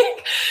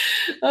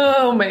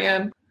 Oh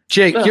man.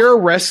 Jake, you're a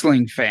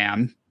wrestling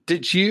fan.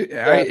 Did you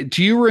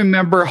do you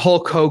remember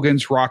Hulk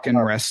Hogan's Rockin'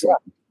 Wrestling?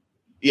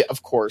 Yeah,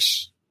 of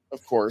course.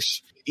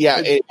 Yeah,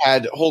 it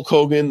had Hulk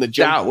Hogan, the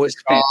dog.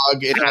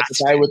 It had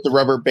the guy with the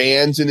rubber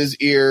bands in his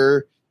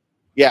ear.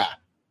 Yeah.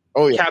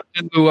 Oh yeah.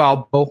 Captain Lou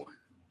Albo.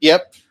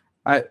 Yep.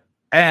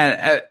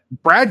 And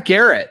Brad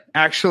Garrett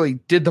actually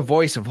did the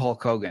voice of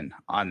Hulk Hogan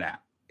on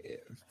that.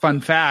 Fun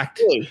fact.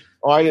 Really?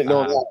 Oh, I didn't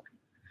know that.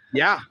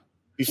 Yeah.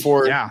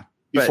 Before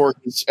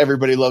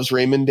Everybody Loves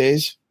Raymond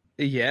days.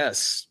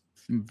 Yes,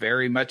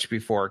 very much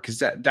before, because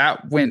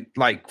that went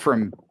like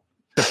from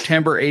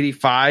September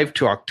 85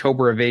 to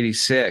October of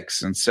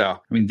 86. And so, I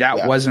mean,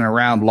 that wasn't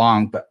around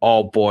long, but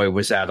oh boy,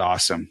 was that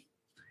awesome.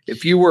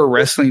 If you were a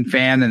wrestling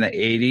fan in the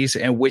 80s,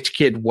 and which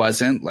kid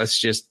wasn't, let's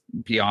just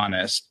be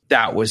honest,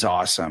 that was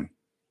awesome.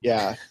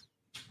 Yeah.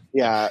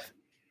 Yeah.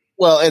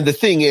 Well, and the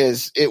thing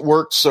is, it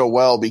worked so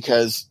well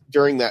because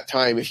during that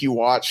time, if you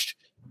watched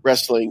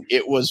wrestling,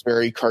 it was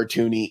very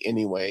cartoony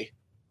anyway.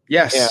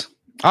 Yes. Yeah.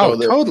 Oh,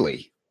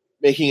 totally.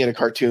 Making it a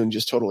cartoon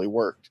just totally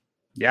worked.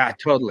 Yeah,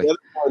 totally. The other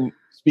one,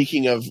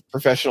 speaking of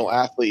professional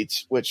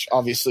athletes, which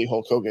obviously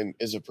Hulk Hogan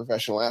is a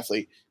professional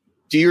athlete.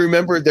 Do you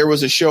remember there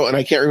was a show, and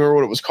I can't remember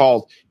what it was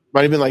called. It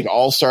might have been like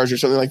All Stars or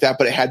something like that,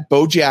 but it had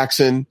Bo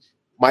Jackson,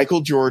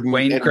 Michael Jordan,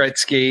 Wayne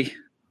Gretzky.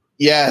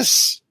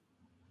 Yes.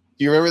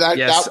 Do you remember that?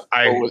 Yes.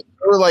 They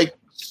were like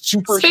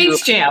super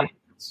Space Jam.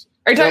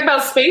 Are you talking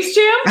about Space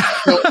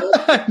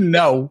Jam?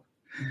 No.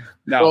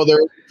 Oh,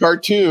 there's a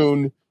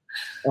cartoon.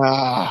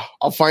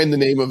 I'll find the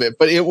name of it,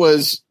 but it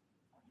was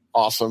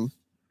awesome.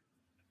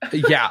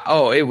 Yeah.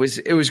 Oh, it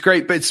was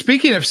great. But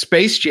speaking of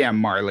Space Jam,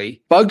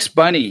 Marley, Bugs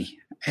Bunny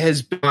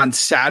has been on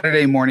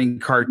Saturday morning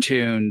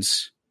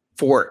cartoons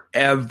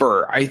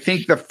forever. I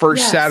think the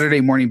first Saturday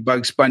morning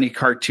Bugs Bunny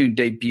cartoon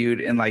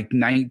debuted in like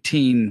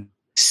 19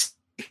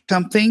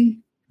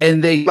 something,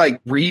 and they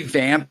like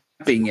revamping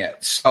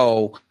it.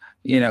 So,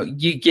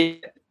 you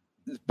get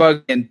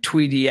Bug and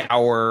Tweety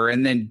Hour,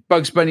 and then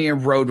Bugs Bunny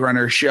and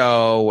Roadrunner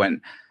show, and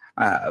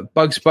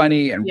Bugs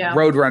Bunny and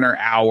Roadrunner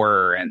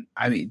Hour. And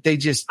I mean, they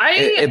just,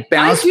 it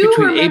bounced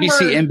between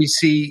ABC,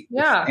 NBC,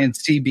 and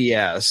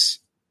CBS.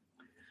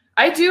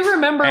 I do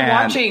remember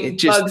watching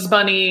Bugs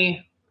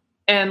Bunny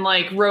and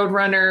like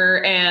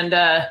Roadrunner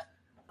and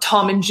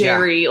Tom and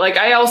Jerry. Like,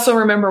 I also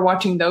remember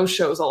watching those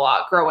shows a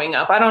lot growing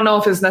up. I don't know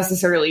if it's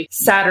necessarily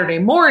Saturday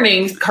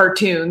morning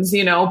cartoons,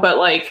 but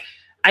like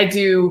I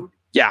do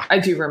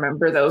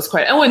remember those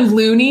quite. Oh, and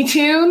Looney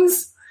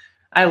Tunes.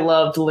 I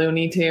loved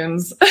Looney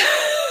Tunes.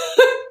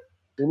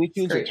 Looney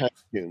Tunes or Tiny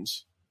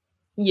Tunes?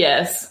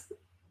 Yes.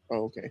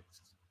 Oh, okay.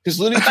 Because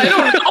Looney Tunes. I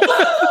don't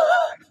know.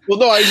 Well,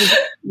 no,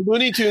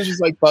 Looney Tunes was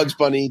like Bugs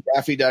Bunny,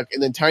 Daffy Duck,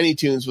 and then Tiny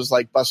Tunes was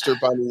like Buster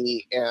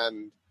Bunny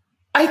and.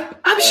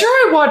 I'm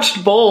sure I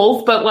watched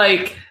both, but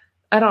like,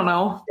 I don't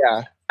know.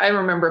 Yeah. I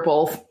remember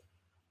both.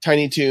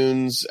 Tiny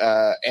Tunes,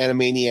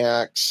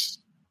 Animaniacs.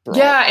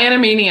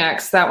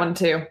 Animaniacs, that one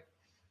too.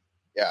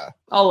 Yeah.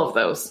 All of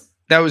those.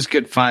 That was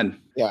good fun.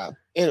 Yeah.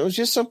 And it was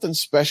just something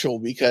special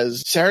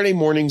because Saturday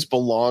mornings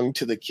belonged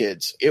to the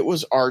kids. It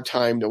was our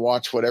time to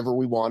watch whatever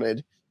we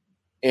wanted.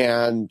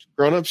 And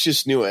grown-ups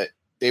just knew it.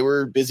 They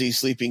were busy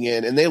sleeping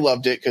in, and they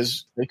loved it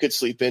because they could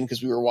sleep in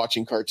because we were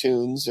watching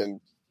cartoons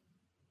and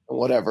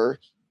whatever.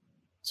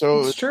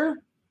 So it's true.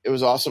 It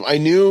was awesome. I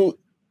knew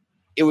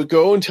it would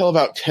go until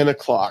about 10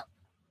 o'clock.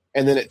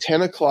 And then at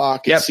 10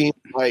 o'clock, it seemed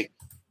like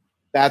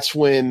that's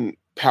when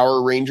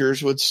Power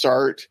Rangers would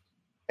start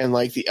and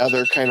like the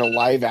other kind of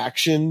live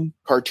action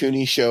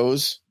cartoony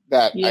shows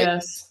that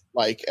I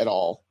like at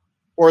all.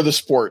 Or the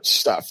sports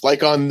stuff.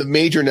 Like on the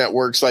major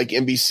networks like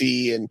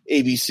NBC and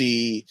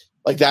ABC,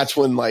 like that's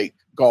when like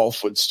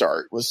golf would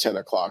start, was 10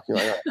 o'clock. You're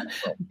like,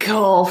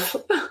 golf.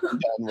 I'm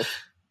done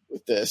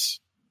with this.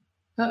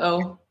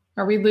 Uh-oh.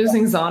 Are we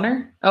losing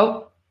Zoner?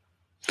 Oh.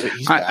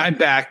 I'm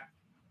back.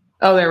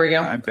 Oh, there we go.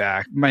 I'm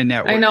back. My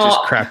network just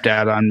crapped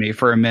out on me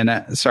for a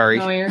minute. Sorry.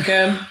 Oh, you're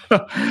good.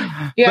 But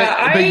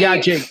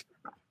Jake,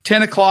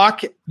 10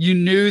 o'clock, you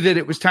knew that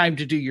it was time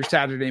to do your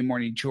Saturday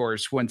morning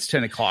chores once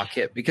 10 o'clock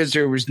hit because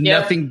there was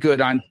nothing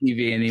good on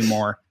TV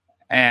anymore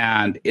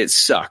and it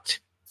sucked.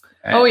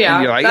 And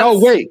you're like, oh,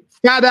 wait,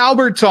 Fat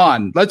Albert's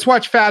on. Let's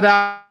watch Fat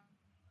Albert.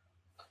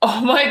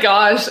 Oh, my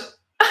gosh.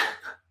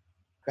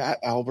 Fat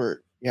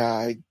Albert.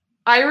 Yeah.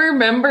 I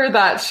remember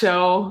that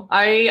show.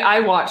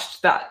 I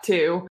watched that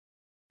too.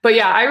 But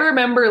yeah, I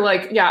remember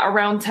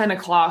around 10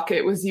 o'clock,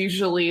 it was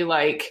usually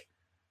like,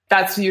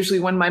 that's usually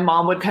when my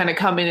mom would kind of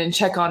come in and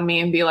check on me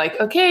and be like,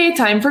 okay,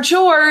 time for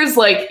chores.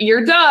 Like,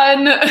 you're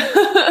done.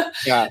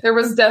 There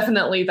was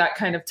definitely that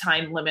kind of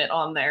time limit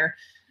on there.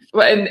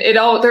 And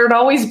there'd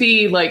always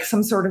be like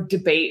some sort of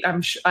debate.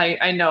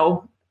 I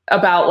know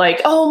about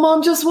like, oh,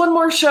 mom, just one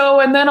more show.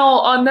 And then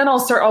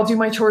I'll do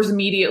my chores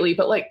immediately.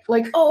 But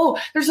like, oh,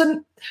 there's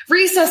a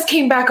Recess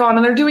came back on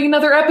and they're doing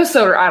another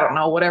episode, or I don't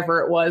know, whatever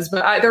it was.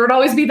 But there would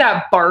always be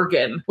that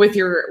bargain with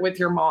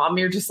your mom.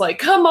 You're just like,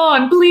 come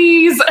on,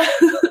 please.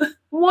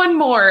 One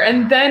more.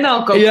 And then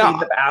I'll go clean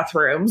the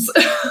bathrooms.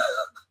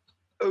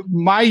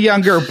 My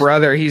younger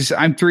brother,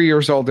 I'm 3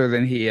 years older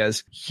than he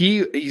is.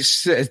 He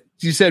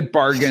said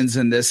bargains,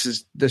 and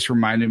this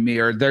reminded me,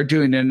 or they're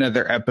doing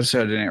another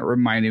episode and it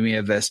reminded me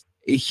of this.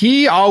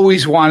 He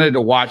always wanted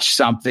to watch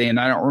something.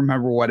 I don't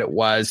remember what it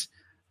was,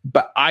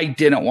 but I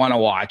didn't want to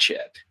watch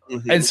it.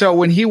 Mm-hmm. And so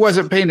when he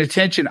wasn't paying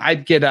attention,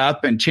 I'd get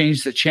up and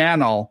change the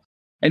channel,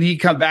 and he'd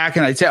come back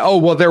and I'd say, oh,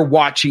 well, they're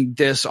watching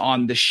this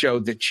on the show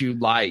that you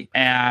like.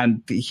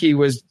 And he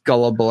was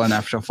gullible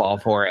enough to fall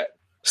for it.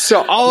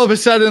 So all of a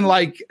sudden,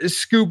 like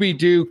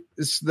Scooby-Doo,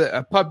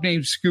 a pup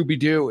named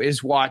Scooby-Doo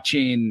is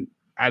watching,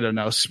 I don't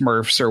know,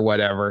 Smurfs or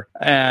whatever.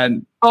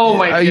 And oh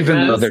my goodness.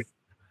 Even though they're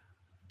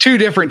 2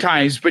 different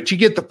times, but you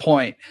get the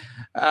point.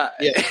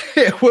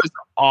 It was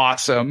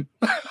awesome.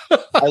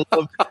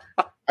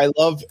 I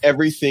love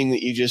everything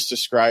that you just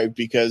described,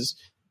 because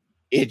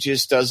it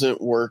just doesn't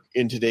work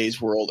in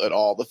today's world at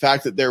all. The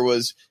fact that there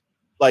was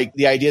like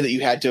the idea that you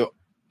had to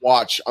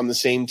watch on the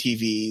same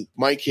TV.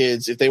 My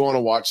kids, if they want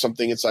to watch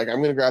something, it's like, I'm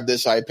going to grab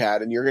this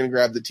iPad and you're going to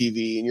grab the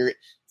TV and you're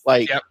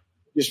like,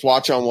 just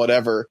watch on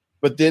whatever.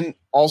 But then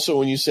also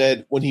when you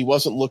said when he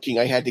wasn't looking,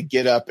 I had to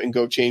get up and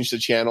go change the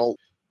channel.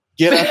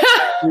 Get up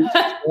and change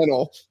the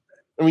channel.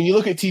 And when you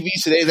look at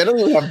TVs today, they don't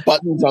even have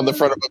buttons on the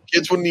front of them.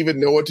 Kids wouldn't even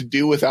know what to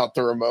do without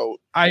the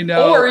remote. I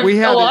know. Or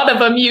a lot of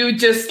them, you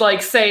just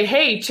like say,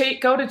 hey,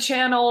 go to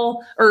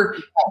channel, or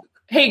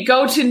hey,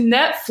 go to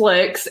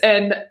Netflix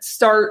and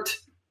start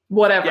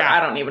whatever. Yeah.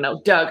 I don't even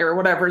know, Doug or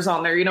whatever's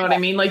on there. You know what I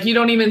mean? Like, you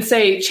don't even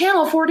say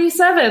channel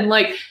 47.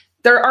 Like,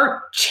 there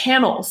aren't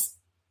channels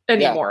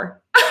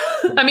anymore.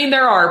 Yeah. I mean,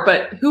 there are,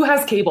 but who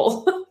has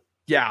cable?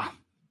 Yeah.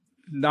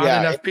 Not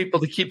enough people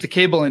to keep the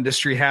cable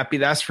industry happy.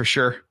 That's for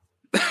sure.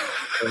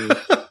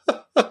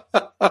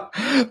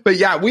 But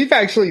yeah,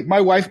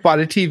 my wife bought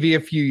a TV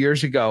a few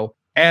years ago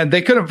and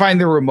they couldn't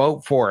find the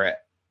remote for it.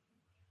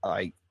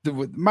 Like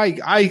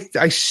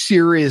I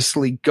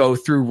seriously go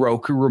through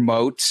Roku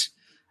remotes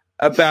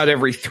about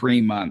every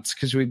 3 months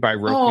because we buy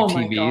Roku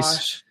TVs.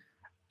 Gosh.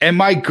 And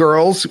my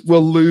girls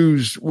will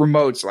lose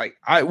remotes. Like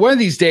one of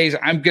these days,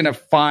 I'm going to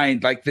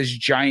find like this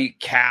giant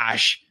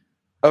cache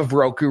of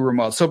Roku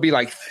remotes. There'll be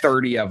like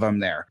 30 of them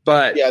there.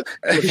 But yeah,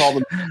 with all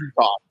the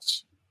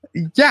box.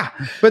 Yeah,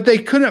 but they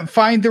couldn't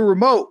find the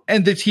remote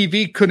and the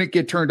TV couldn't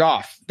get turned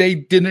off. They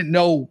didn't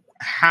know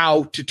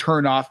how to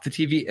turn off the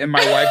TV. And my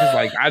wife is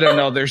like, I don't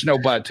know. There's no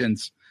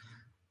buttons.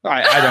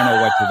 I don't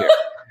know what to do.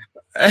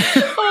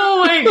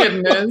 Oh my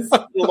goodness. A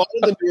lot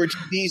of the newer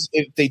TVs,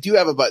 if they do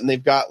have a button,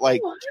 they've got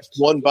like just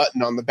one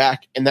button on the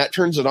back and that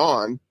turns it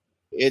on.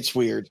 It's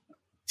weird.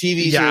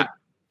 TVs are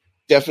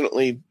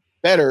definitely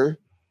better,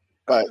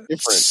 but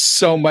different.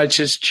 So much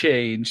has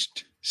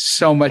changed.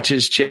 So much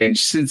has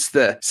changed since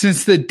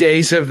the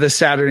days of the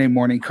Saturday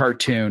morning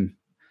cartoon.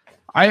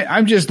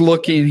 I'm just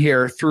looking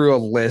here through a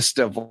list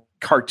of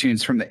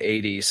cartoons from the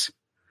 80s.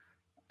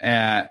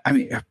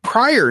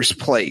 Pryor's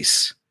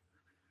Place.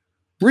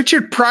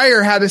 Richard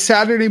Pryor had a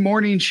Saturday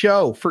morning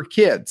show for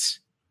kids.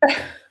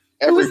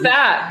 Who was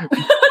that?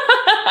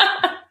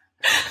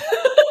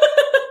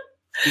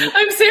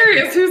 I'm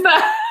serious. Who's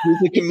that?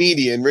 He's a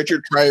comedian.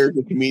 Richard Pryor is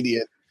a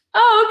comedian.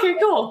 Oh, okay,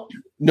 cool.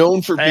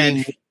 Known for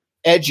being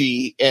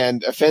edgy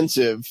and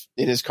offensive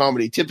in his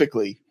comedy,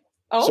 typically.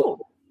 Oh.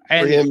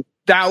 And for him,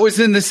 that was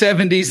in the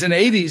 70s and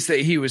 80s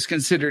that he was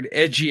considered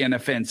edgy and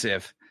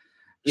offensive.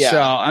 Yeah.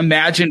 So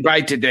imagine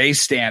by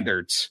today's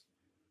standards.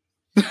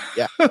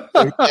 Yeah.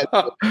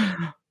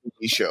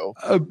 Show.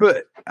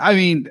 But I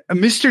mean,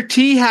 Mr.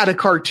 T had a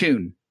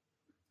cartoon.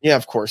 Yeah,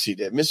 of course he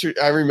did.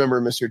 I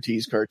remember Mr.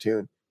 T's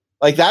cartoon.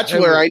 Like that's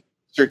where I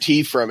knew Mr.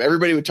 T from.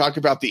 Everybody would talk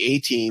about the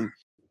A-Team.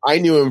 I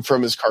knew him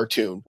from his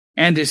cartoon.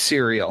 And his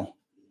cereal.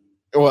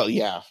 Well,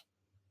 yeah.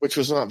 Which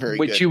was not very good.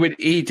 Which you would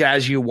eat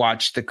as you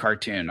watched the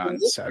cartoon on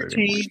Saturday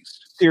mornings.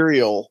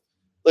 Cereal.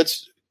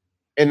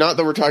 And not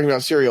that we're talking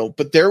about cereal,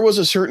 but there was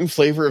a certain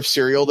flavor of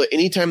cereal that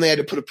anytime they had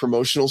to put a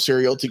promotional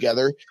cereal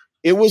together,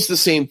 it was the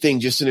same thing,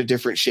 just in a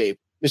different shape.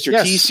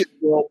 Mr. T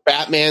cereal,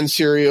 Batman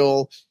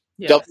cereal,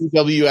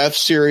 WWF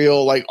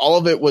cereal, like all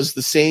of it was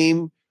the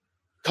same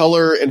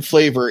color and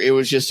flavor. It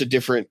was just a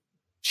different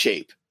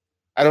shape.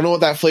 I don't know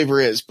what that flavor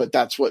is, but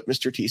that's what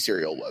Mr. T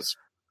cereal was.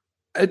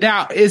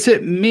 Now, is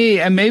it me?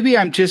 And maybe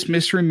I'm just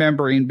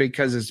misremembering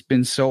because it's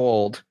been so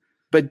old,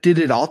 but did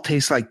it all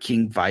taste like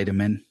King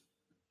Vitamin?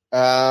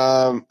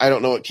 I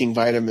don't know what King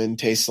Vitamin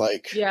tastes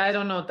like. Yeah, I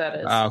don't know what that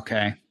is.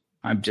 Okay.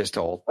 I'm just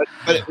old.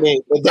 But they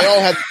all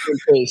had the same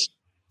taste.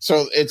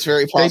 So it's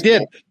very possible. They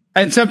did.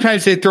 And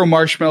sometimes they throw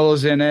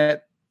marshmallows in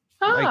it.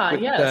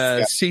 Like with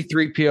the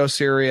C-3PO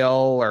cereal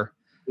or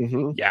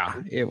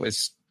it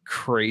was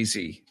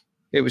crazy.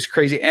 It was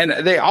crazy. And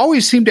they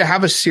always seemed to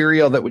have a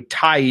cereal that would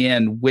tie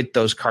in with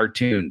those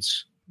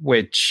cartoons,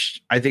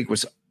 which I think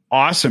was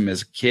awesome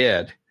as a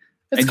kid.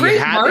 It's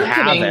great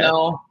marketing,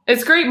 though.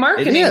 It's great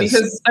marketing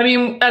because, I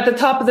mean, at the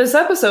top of this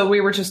episode, we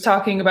were just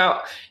talking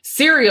about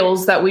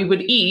cereals that we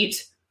would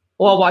eat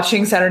while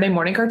watching Saturday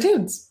morning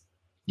cartoons.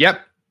 Yep.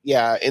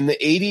 Yeah. In the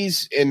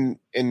 80s and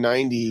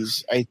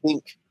 90s, I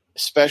think,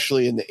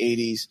 especially in the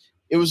 80s,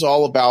 it was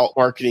all about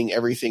marketing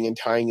everything and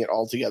tying it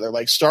all together.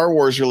 Like Star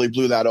Wars really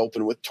blew that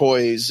open with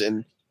toys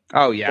and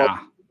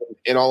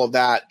and all of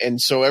that.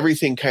 And so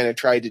everything kind of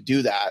tried to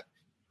do that.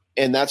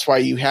 And that's why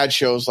you had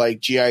shows like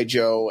G.I.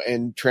 Joe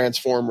and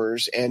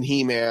Transformers and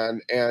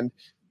He-Man and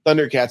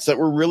Thundercats that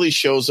were really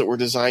shows that were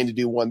designed to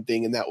do one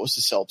thing, and that was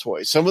to sell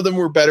toys. Some of them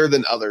were better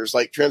than others.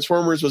 Like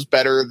Transformers was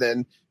better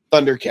than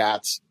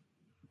Thundercats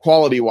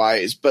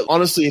quality-wise. But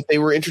honestly, if they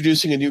were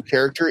introducing a new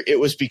character, it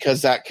was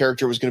because that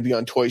character was going to be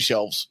on toy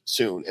shelves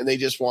soon. And they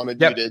just wanted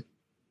you to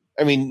 –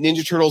 I mean,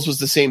 Ninja Turtles was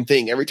the same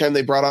thing. Every time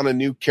they brought on a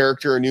new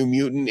character, a new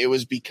mutant, it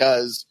was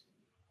because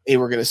they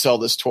were going to sell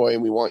this toy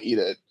and we want you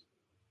to –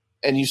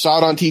 and you saw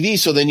it on TV,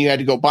 so then you had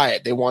to go buy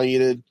it. They want you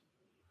to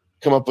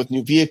come up with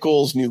new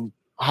vehicles, new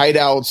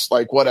hideouts,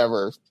 like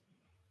whatever.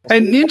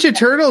 And Ninja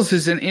Turtles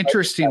is an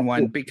interesting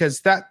one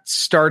because that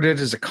started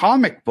as a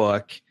comic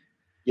book.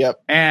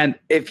 Yep. And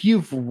if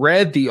you've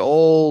read the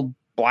old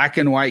black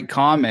and white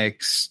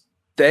comics,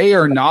 they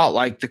are not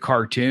like the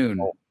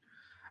cartoon.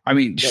 I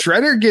mean,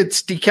 Shredder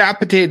gets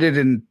decapitated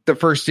in the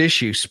first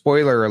issue,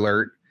 spoiler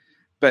alert,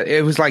 but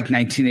it was like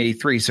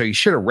 1983, so you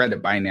should have read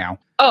it by now.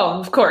 Oh,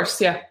 of course,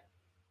 yeah.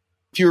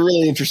 If you were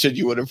really interested,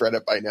 you would have read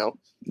it by now.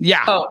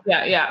 Yeah. Oh,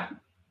 yeah.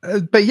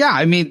 But yeah,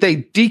 I mean, they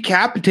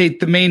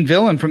decapitate the main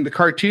villain from the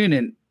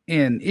cartoon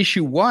in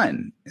issue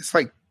 1. It's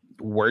like,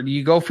 where do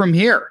you go from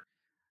here?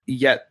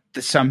 Yet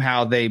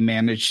somehow they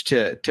managed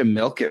to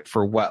milk it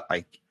for what,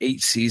 like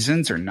 8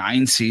 seasons or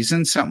 9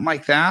 seasons, something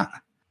like that.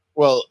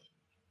 Well,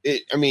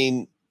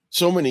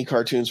 so many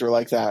cartoons were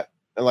like that.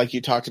 And like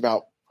you talked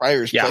about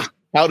Pryor's Place,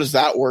 how does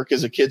that work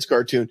as a kid's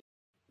cartoon?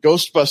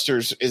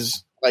 Ghostbusters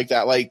is like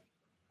that. Like,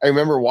 I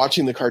remember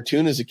watching the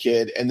cartoon as a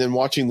kid and then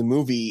watching the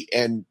movie,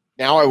 and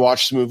now I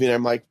watch the movie and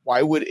I'm like,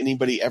 why would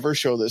anybody ever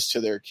show this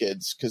to their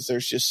kids? Because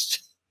there's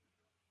just,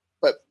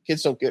 but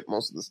kids don't get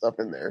most of the stuff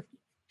in there.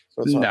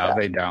 So it's no,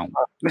 they don't.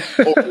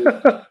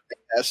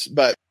 Yes,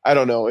 but I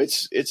don't know.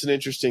 It's an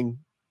interesting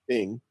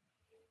thing.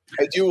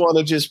 I do want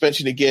to just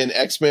mention again,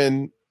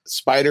 X-Men,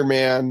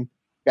 Spider-Man,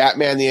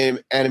 Batman,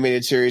 the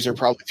animated series are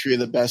probably 3 of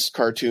the best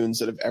cartoons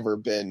that have ever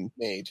been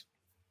made.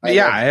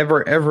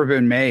 Ever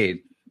been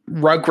made.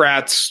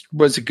 Rugrats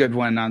was a good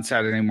one on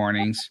Saturday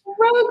mornings.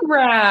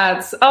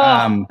 Rugrats.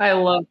 Oh, I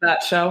love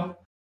that show.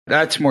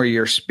 That's more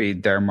your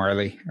speed there,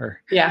 Marley.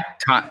 Or yeah.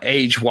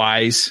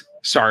 Age-wise.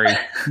 Sorry.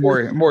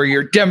 more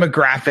your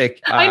demographic.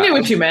 I knew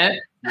what you meant.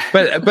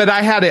 But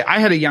I had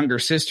a younger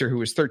sister who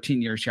was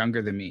 13 years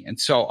younger than me. And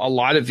so a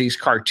lot of these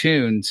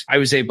cartoons I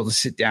was able to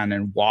sit down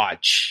and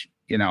watch,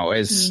 you know,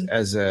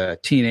 as a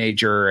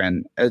teenager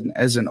and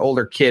as an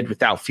older kid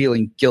without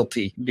feeling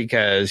guilty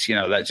because, you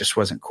know, that just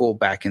wasn't cool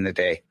back in the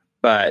day.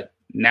 But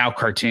now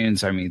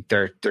cartoons, I mean,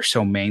 they're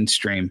so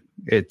mainstream.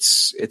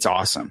 It's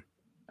awesome.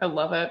 I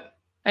love it.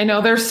 I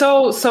know there's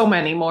so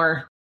many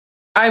more.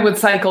 I would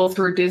cycle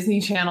through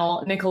Disney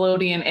Channel,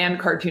 Nickelodeon, and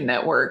Cartoon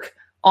Network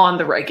on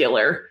the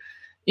regular,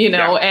 you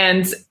know,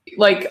 and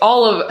like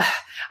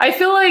I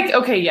feel like,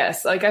 okay,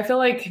 yes. Like, I feel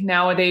like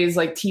nowadays,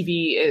 like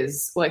TV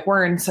is like,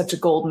 we're in such a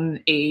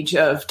golden age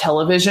of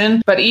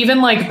television, but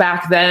even like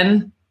back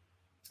then,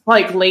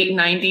 like late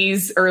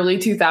 90s, early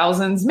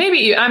 2000s,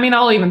 maybe, I mean,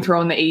 I'll even throw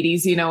in the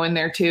 80s, you know, in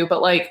there too,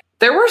 but like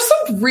there were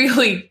some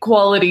really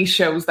quality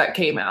shows that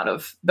came out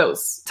of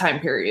those time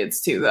periods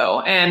too,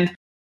 though. And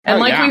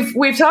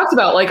we've talked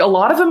about, like, a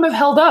lot of them have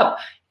held up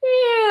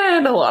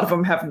and a lot of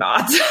them have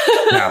not.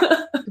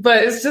 Yeah.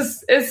 But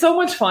it's so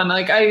much fun.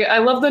 Like, I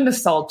love the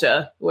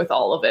nostalgia with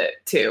all of it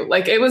too.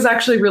 Like, it was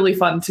actually really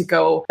fun to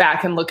go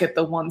back and look at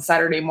the one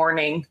Saturday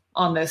morning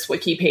on this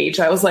wiki page.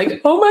 I was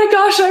like, oh my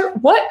gosh,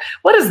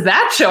 what is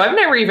that show? I've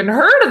never even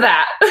heard of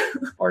that.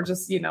 Or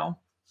just, you know,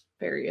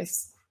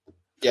 various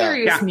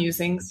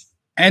musings.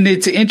 And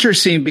it's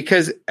interesting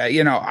because,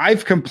 you know,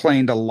 I've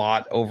complained a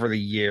lot over the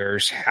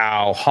years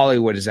how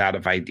Hollywood is out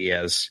of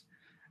ideas.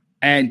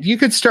 And you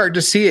could start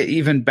to see it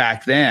even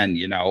back then,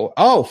 you know.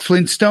 Oh,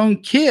 Flintstone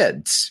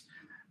Kids,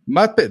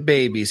 Muppet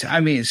Babies.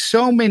 I mean,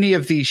 so many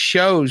of these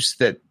shows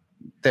that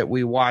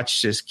we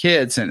watched as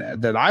kids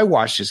and that I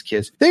watched as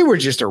kids, they were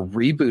just a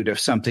reboot of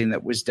something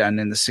that was done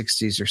in the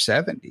 60s or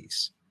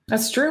 70s.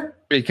 That's true.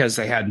 Because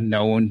they had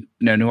no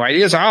new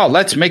ideas. Oh,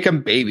 let's make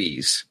them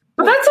babies.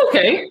 But that's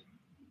okay.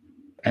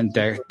 And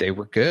they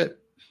were good.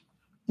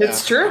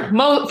 It's true.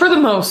 For the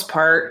most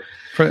part.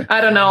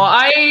 I don't know.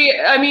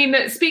 I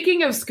mean,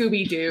 speaking of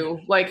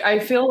Scooby-Doo, like, I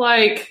feel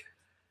like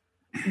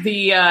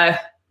the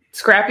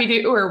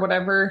Scrappy-Doo or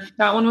whatever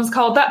that one was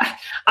called, that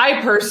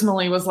I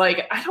personally was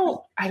like, I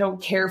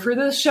don't care for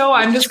this show.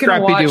 I'm just going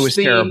to watch Scrappy-Doo was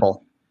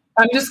terrible.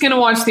 I'm just going to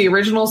watch the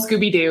original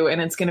Scooby-Doo and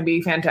it's going to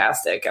be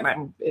fantastic. And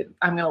I'm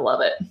going to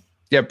love it.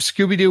 Yep.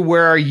 Scooby-Doo,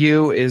 Where Are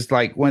You is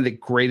like one of the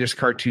greatest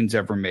cartoons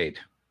ever made.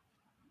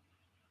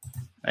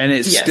 And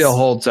it still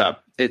holds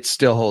up. It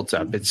still holds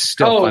up. It's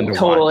still fun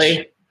to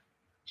watch.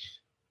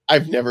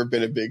 I've never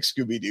been a big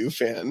Scooby-Doo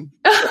fan.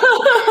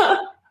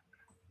 Oh,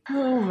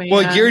 man.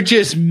 Well, you're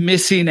just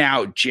missing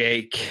out,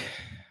 Jake.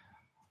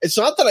 It's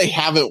not that I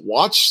haven't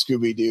watched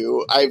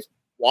Scooby-Doo. I've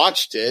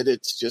watched it.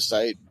 It's just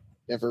I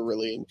never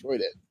really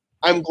enjoyed it.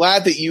 I'm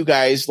glad that you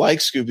guys like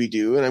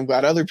Scooby-Doo, and I'm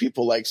glad other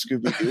people like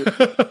Scooby-Doo.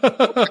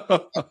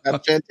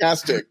 That's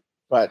fantastic.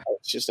 But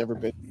it's just never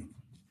been.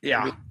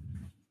 Yeah.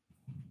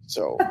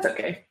 So that's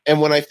okay.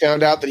 And when I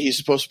found out that he's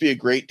supposed to be a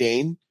Great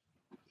Dane,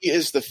 he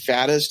is the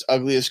fattest,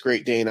 ugliest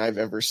Great Dane I've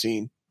ever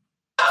seen.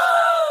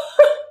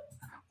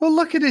 Well,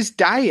 look at his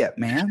diet,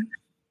 man.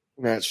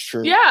 That's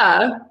true.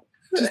 Yeah.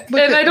 Just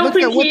look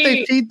at what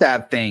they feed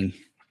that thing.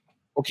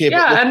 Okay.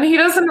 Yeah, and he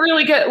doesn't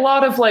really get a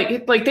lot of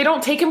like they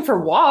don't take him for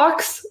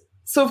walks.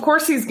 So of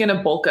course he's going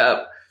to bulk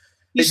up.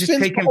 They just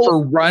take him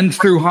for runs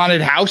through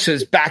haunted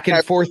houses back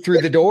and forth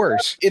through the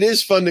doors. It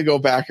is fun to go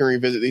back and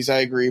revisit these. I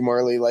agree,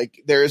 Marley.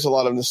 Like, there is a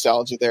lot of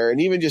nostalgia there.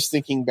 And even just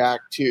thinking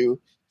back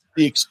to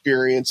the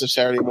experience of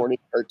Saturday morning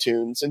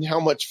cartoons and how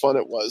much fun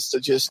it was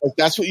to just, like,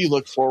 that's what you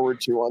look forward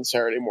to on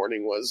Saturday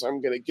morning was,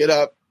 I'm going to get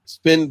up,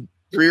 spend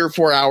 3 or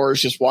 4 hours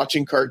just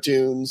watching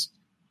cartoons.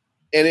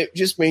 And it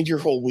just made your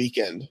whole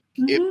weekend.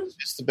 Mm-hmm. It was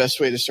just the best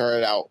way to start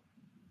it out.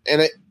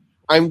 And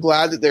I'm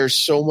glad that there's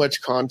so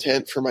much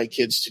content for my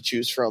kids to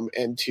choose from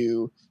and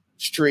to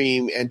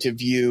stream and to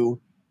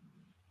view.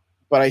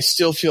 But I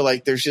still feel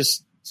like there's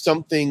just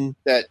something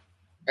that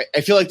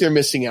I feel like they're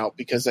missing out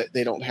because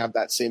they don't have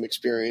that same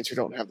experience or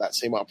don't have that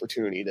same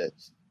opportunity to,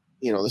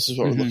 you know, this is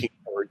what we're looking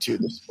forward to.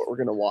 This is what we're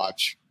going to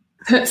watch.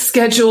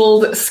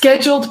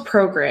 Scheduled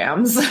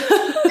programs.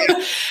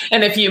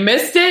 And if you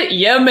missed it,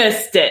 you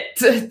missed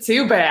it.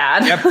 Too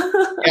bad. Yep.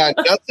 Yeah,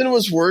 nothing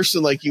was worse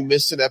than like you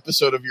missed an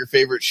episode of your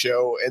favorite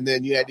show and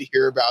then you had to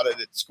hear about it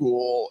at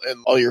school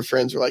and all your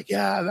friends were like,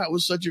 yeah, that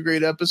was such a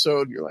great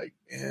episode. And you're like,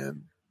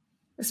 man.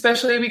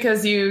 Especially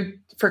because you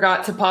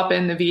forgot to pop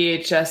in the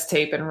VHS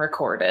tape and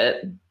record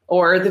it.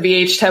 Or the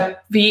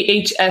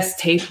VHS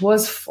tape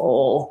was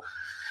full.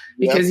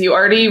 because you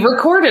already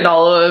recorded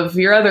all of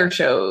your other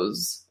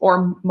shows,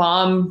 or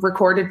mom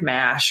recorded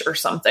MASH or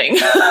something.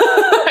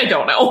 I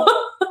don't know.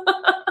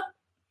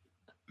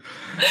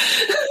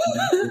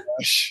 Oh,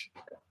 gosh.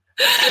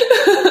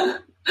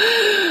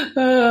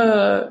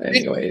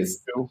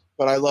 Anyways,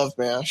 but I love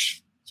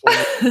MASH. It's one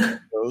of my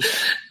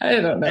shows. I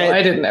don't know.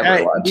 I didn't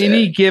ever watch it.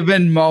 Any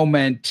given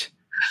moment,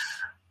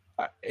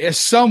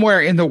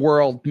 somewhere in the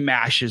world,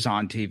 MASH is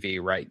on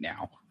TV right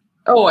now.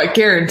 Oh, I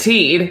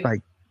guaranteed.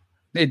 Like,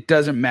 it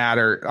doesn't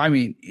matter. I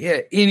mean,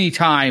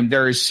 anytime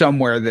there is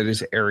somewhere that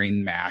is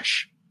airing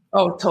MASH.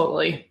 Oh,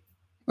 totally.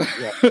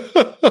 Yeah.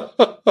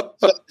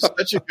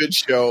 Such a good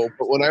show.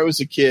 But when I was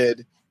a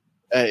kid,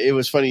 it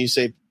was funny you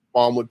say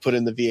mom would put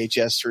in the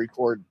VHS to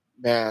record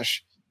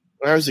MASH.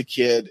 When I was a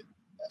kid,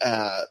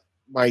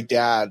 my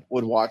dad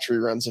would watch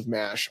reruns of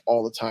MASH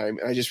all the time.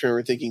 And I just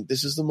remember thinking,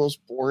 this is the most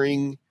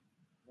boring,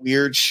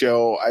 weird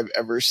show I've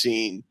ever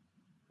seen.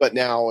 But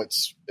now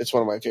it's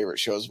one of my favorite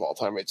shows of all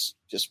time. It's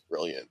just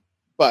brilliant.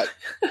 But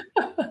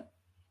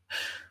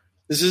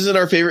this isn't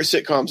our favorite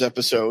sitcoms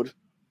episode,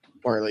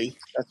 Marley.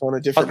 That's on a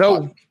different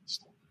podcast.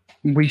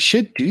 We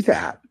should do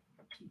that,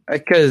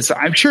 because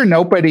I'm sure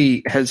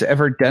nobody has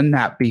ever done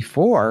that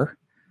before.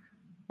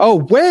 Oh,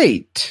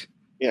 wait.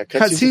 Yeah,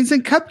 Cutscenes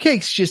and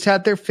Cupcakes just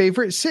had their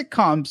favorite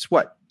sitcoms,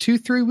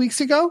 2-3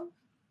 weeks ago?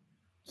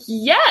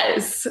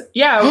 Yes.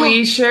 Yeah,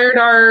 we shared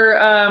our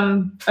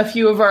a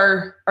few of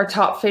our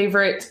top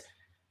favorite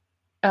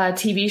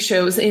TV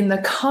shows in the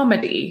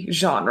comedy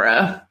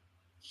genre.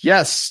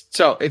 Yes.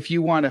 So if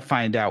you want to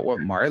find out what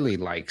Marley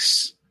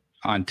likes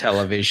on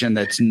television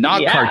that's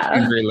not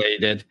cartoon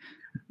related,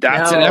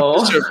 that's an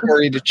episode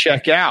for you to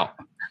check out.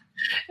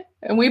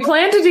 And we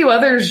plan to do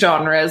other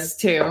genres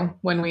too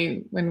when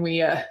we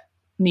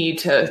need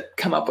to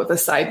come up with a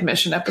side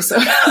mission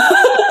episode.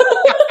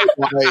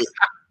 Right.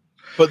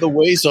 But the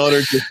way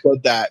Zonner just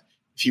said that,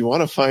 if you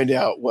want to find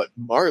out what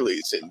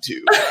Marley's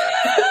into,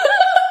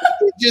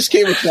 it just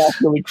came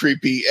across really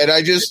creepy. And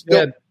I just,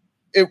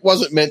 it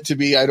wasn't meant to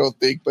be, I don't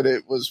think, but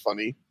it was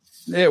funny.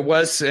 It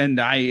was, and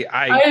I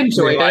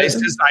enjoyed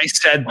realized it as I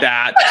said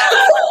that.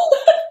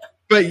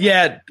 But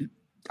yet,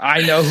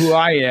 I know who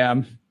I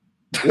am.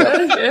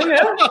 Yeah,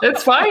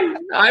 it's fine.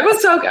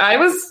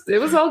 It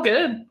was all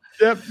good.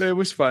 Yep, it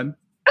was fun.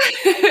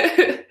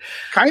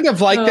 Kind of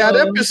like that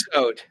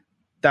episode.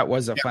 That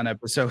was a fun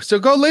episode. So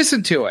go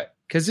listen to it,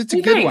 because it's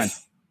a good one.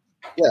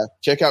 Yeah,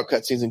 check out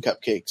Cutscenes and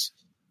Cupcakes.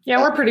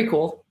 Yeah, we're pretty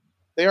cool.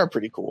 They are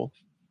pretty cool.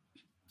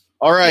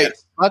 All right,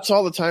 that's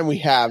all the time we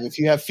have. If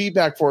you have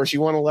feedback for us,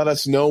 you want to let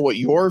us know what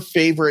your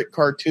favorite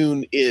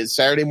cartoon is,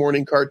 Saturday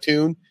morning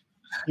cartoon,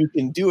 you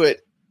can do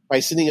it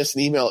by sending us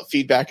an email at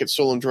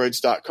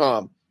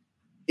feedback@soulandroids.com.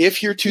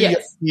 If you're too young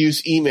to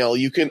use email,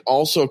 you can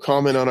also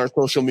comment on our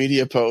social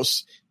media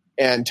posts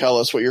and tell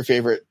us what your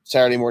favorite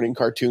Saturday morning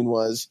cartoon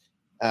was.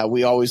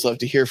 We always love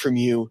to hear from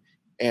you.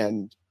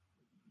 And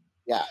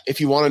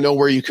if you want to know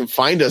where you can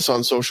find us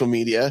on social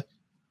media,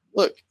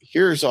 look,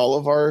 here's all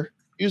of our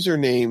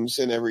usernames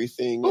and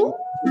everything. Ooh.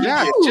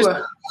 Yeah,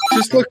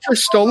 just look for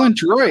Stolen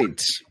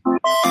Droids.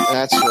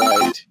 That's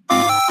right.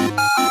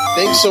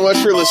 Thanks so much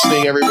for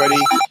listening, everybody.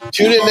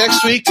 Tune in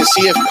next week to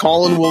see if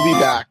Colin will be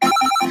back.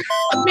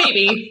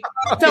 Maybe.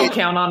 Don't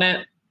count on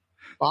it.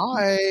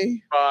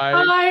 Bye.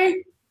 Bye.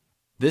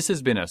 This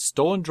has been a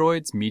Stolen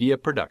Droids media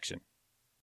production.